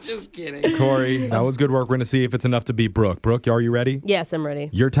 Just kidding. Corey, that was good work. We're going to see if it's enough to beat Brooke. Brooke, are you ready? Yes, I'm ready.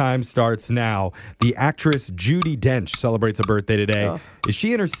 Your time starts now. The actress Judi Dench celebrates a birthday today. Oh. Is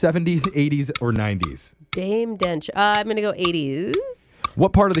she in her 70s, 80s, or 90s? Dame Dench. I'm going to go 80s.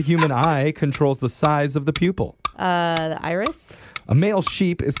 What part of the human eye controls the size of the pupil? The iris. A male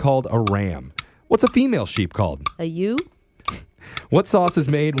sheep is called a ram. What's a female sheep called? A ewe. What sauce is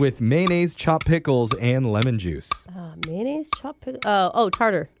made with mayonnaise, chopped pickles, and lemon juice? Mayonnaise, chopped pickle. Oh,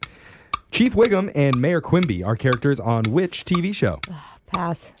 tartar. Chief Wiggum and Mayor Quimby are characters on which TV show?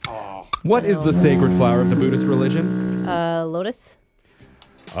 Pass. What is the sacred flower of the Buddhist religion? Lotus.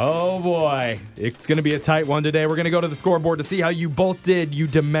 Oh, boy. It's going to be a tight one today. We're going to go to the scoreboard to see how you both did, you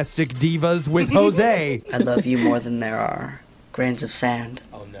domestic divas, with Jose. I love you more than there are grains of sand.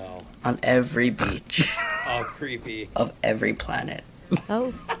 Oh, no. On every beach. Oh, creepy. Of every planet.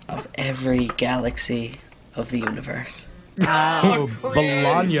 Oh. Of every galaxy of the universe. Oh,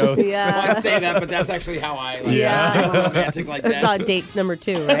 Bolaños. Yeah. Well, I say that, but that's actually how I like Yeah. I'm romantic like That's that. on date number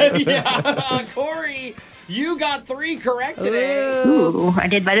 2, right? Yeah. Corey, you got 3 correct today. Ooh, I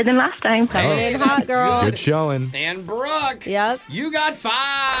did better than last time. Coming in hot, girl. Good showing. And Brooke, Yep. you got 5.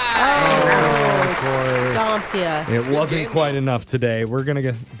 Corey. Stomped ya. It wasn't quite enough today. We're going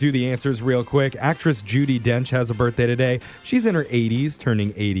to do the answers real quick. Actress Judi Dench has a birthday today. She's in her 80s,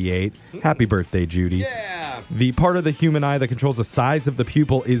 turning 88. Happy birthday, Judy. Yeah. The part of the human eye that controls the size of the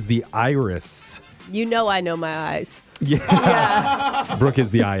pupil is the iris. You know I know my eyes. Yeah. Brooke is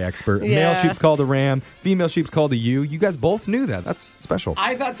the eye expert. Yeah. Male sheep's called a ram. Female sheep's called a ewe. You guys both knew that. That's special.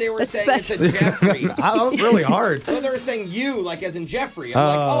 I thought they were That's saying special. it's a Jeffrey. That was really hard. I thought they were saying you, like as in Jeffrey. I'm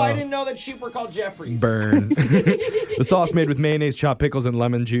like, I didn't know that sheep were called Jeffreys. Burn. The sauce made with mayonnaise, chopped pickles, and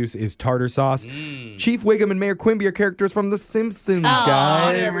lemon juice is tartar sauce. Chief Wiggum and Mayor Quimby are characters from The Simpsons,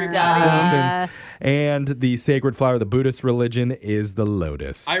 guys. Simpsons. And the sacred flower of the Buddhist religion is the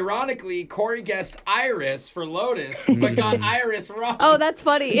lotus. Ironically, Corey guessed iris for lotus, but got iris wrong. Oh, that's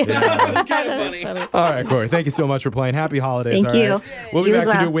funny. So it was kind of That is funny. funny. All right, Corey. Thank you so much for playing. Happy holidays. Thank all you. right. We'll be You back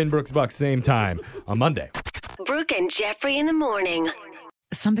as to well. do Win Brooks Bucks same time on Monday. Brooke and Jeffrey in the morning.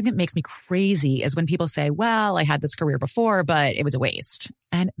 Something that makes me crazy is when people say, well, I had this career before, but it was a waste.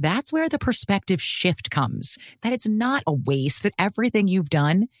 And that's where the perspective shift comes, that it's not a waste, that everything you've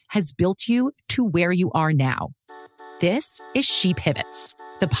done has built you to where you are now. This is She Pivots,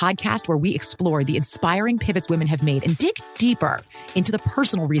 the podcast where we explore the inspiring pivots women have made and dig deeper into the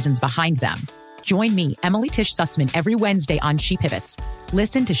personal reasons behind them. Join me, Emily Tish Sussman, every Wednesday on She Pivots.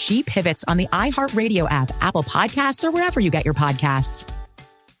 Listen to She Pivots on the iHeartRadio app, Apple Podcasts, or wherever you get your podcasts.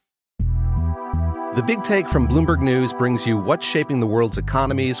 The Big Take from Bloomberg News brings you what's shaping the world's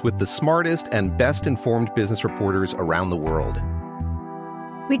economies with the smartest and best-informed business reporters around the world.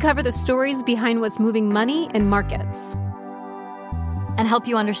 We cover the stories behind what's moving money and markets, and help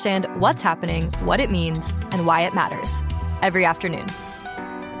you understand what's happening, what it means, and why it matters every afternoon.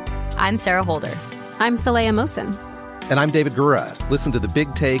 I'm Sarah Holder. I'm Saleha Mohsin. And I'm David Gura. Listen to The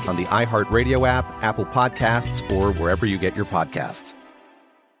Big Take on the iHeartRadio app, Apple Podcasts, or wherever you get your podcasts.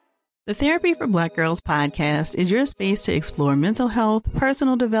 The Therapy for Black Girls podcast is your space to explore mental health,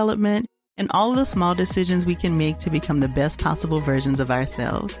 personal development, and all of the small decisions we can make to become the best possible versions of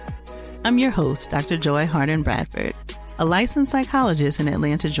ourselves. I'm your host, Dr. Joy Harden Bradford, a licensed psychologist in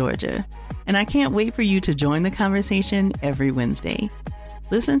Atlanta, Georgia, and I can't wait for you to join the conversation every Wednesday.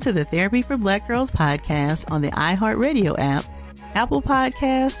 Listen to the Therapy for Black Girls podcast on the iHeartRadio app, Apple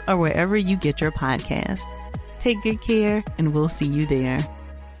Podcasts, or wherever you get your podcasts. Take good care, and we'll see you there.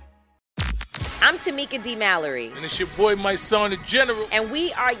 I'm Tamika D. Mallory. And it's your boy, my son, the General. And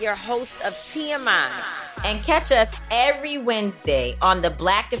we are your hosts of TMI. And catch us every Wednesday on the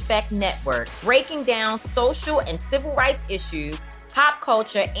Black Effect Network, breaking down social and civil rights issues, pop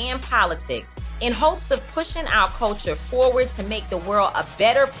culture, and politics in hopes of pushing our culture forward to make the world a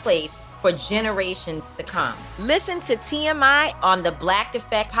better place for generations to come. Listen to TMI on the Black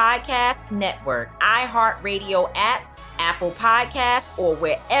Effect Podcast Network, iHeartRadio app, Apple Podcasts, or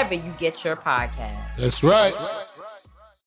wherever you get your podcasts. That's right.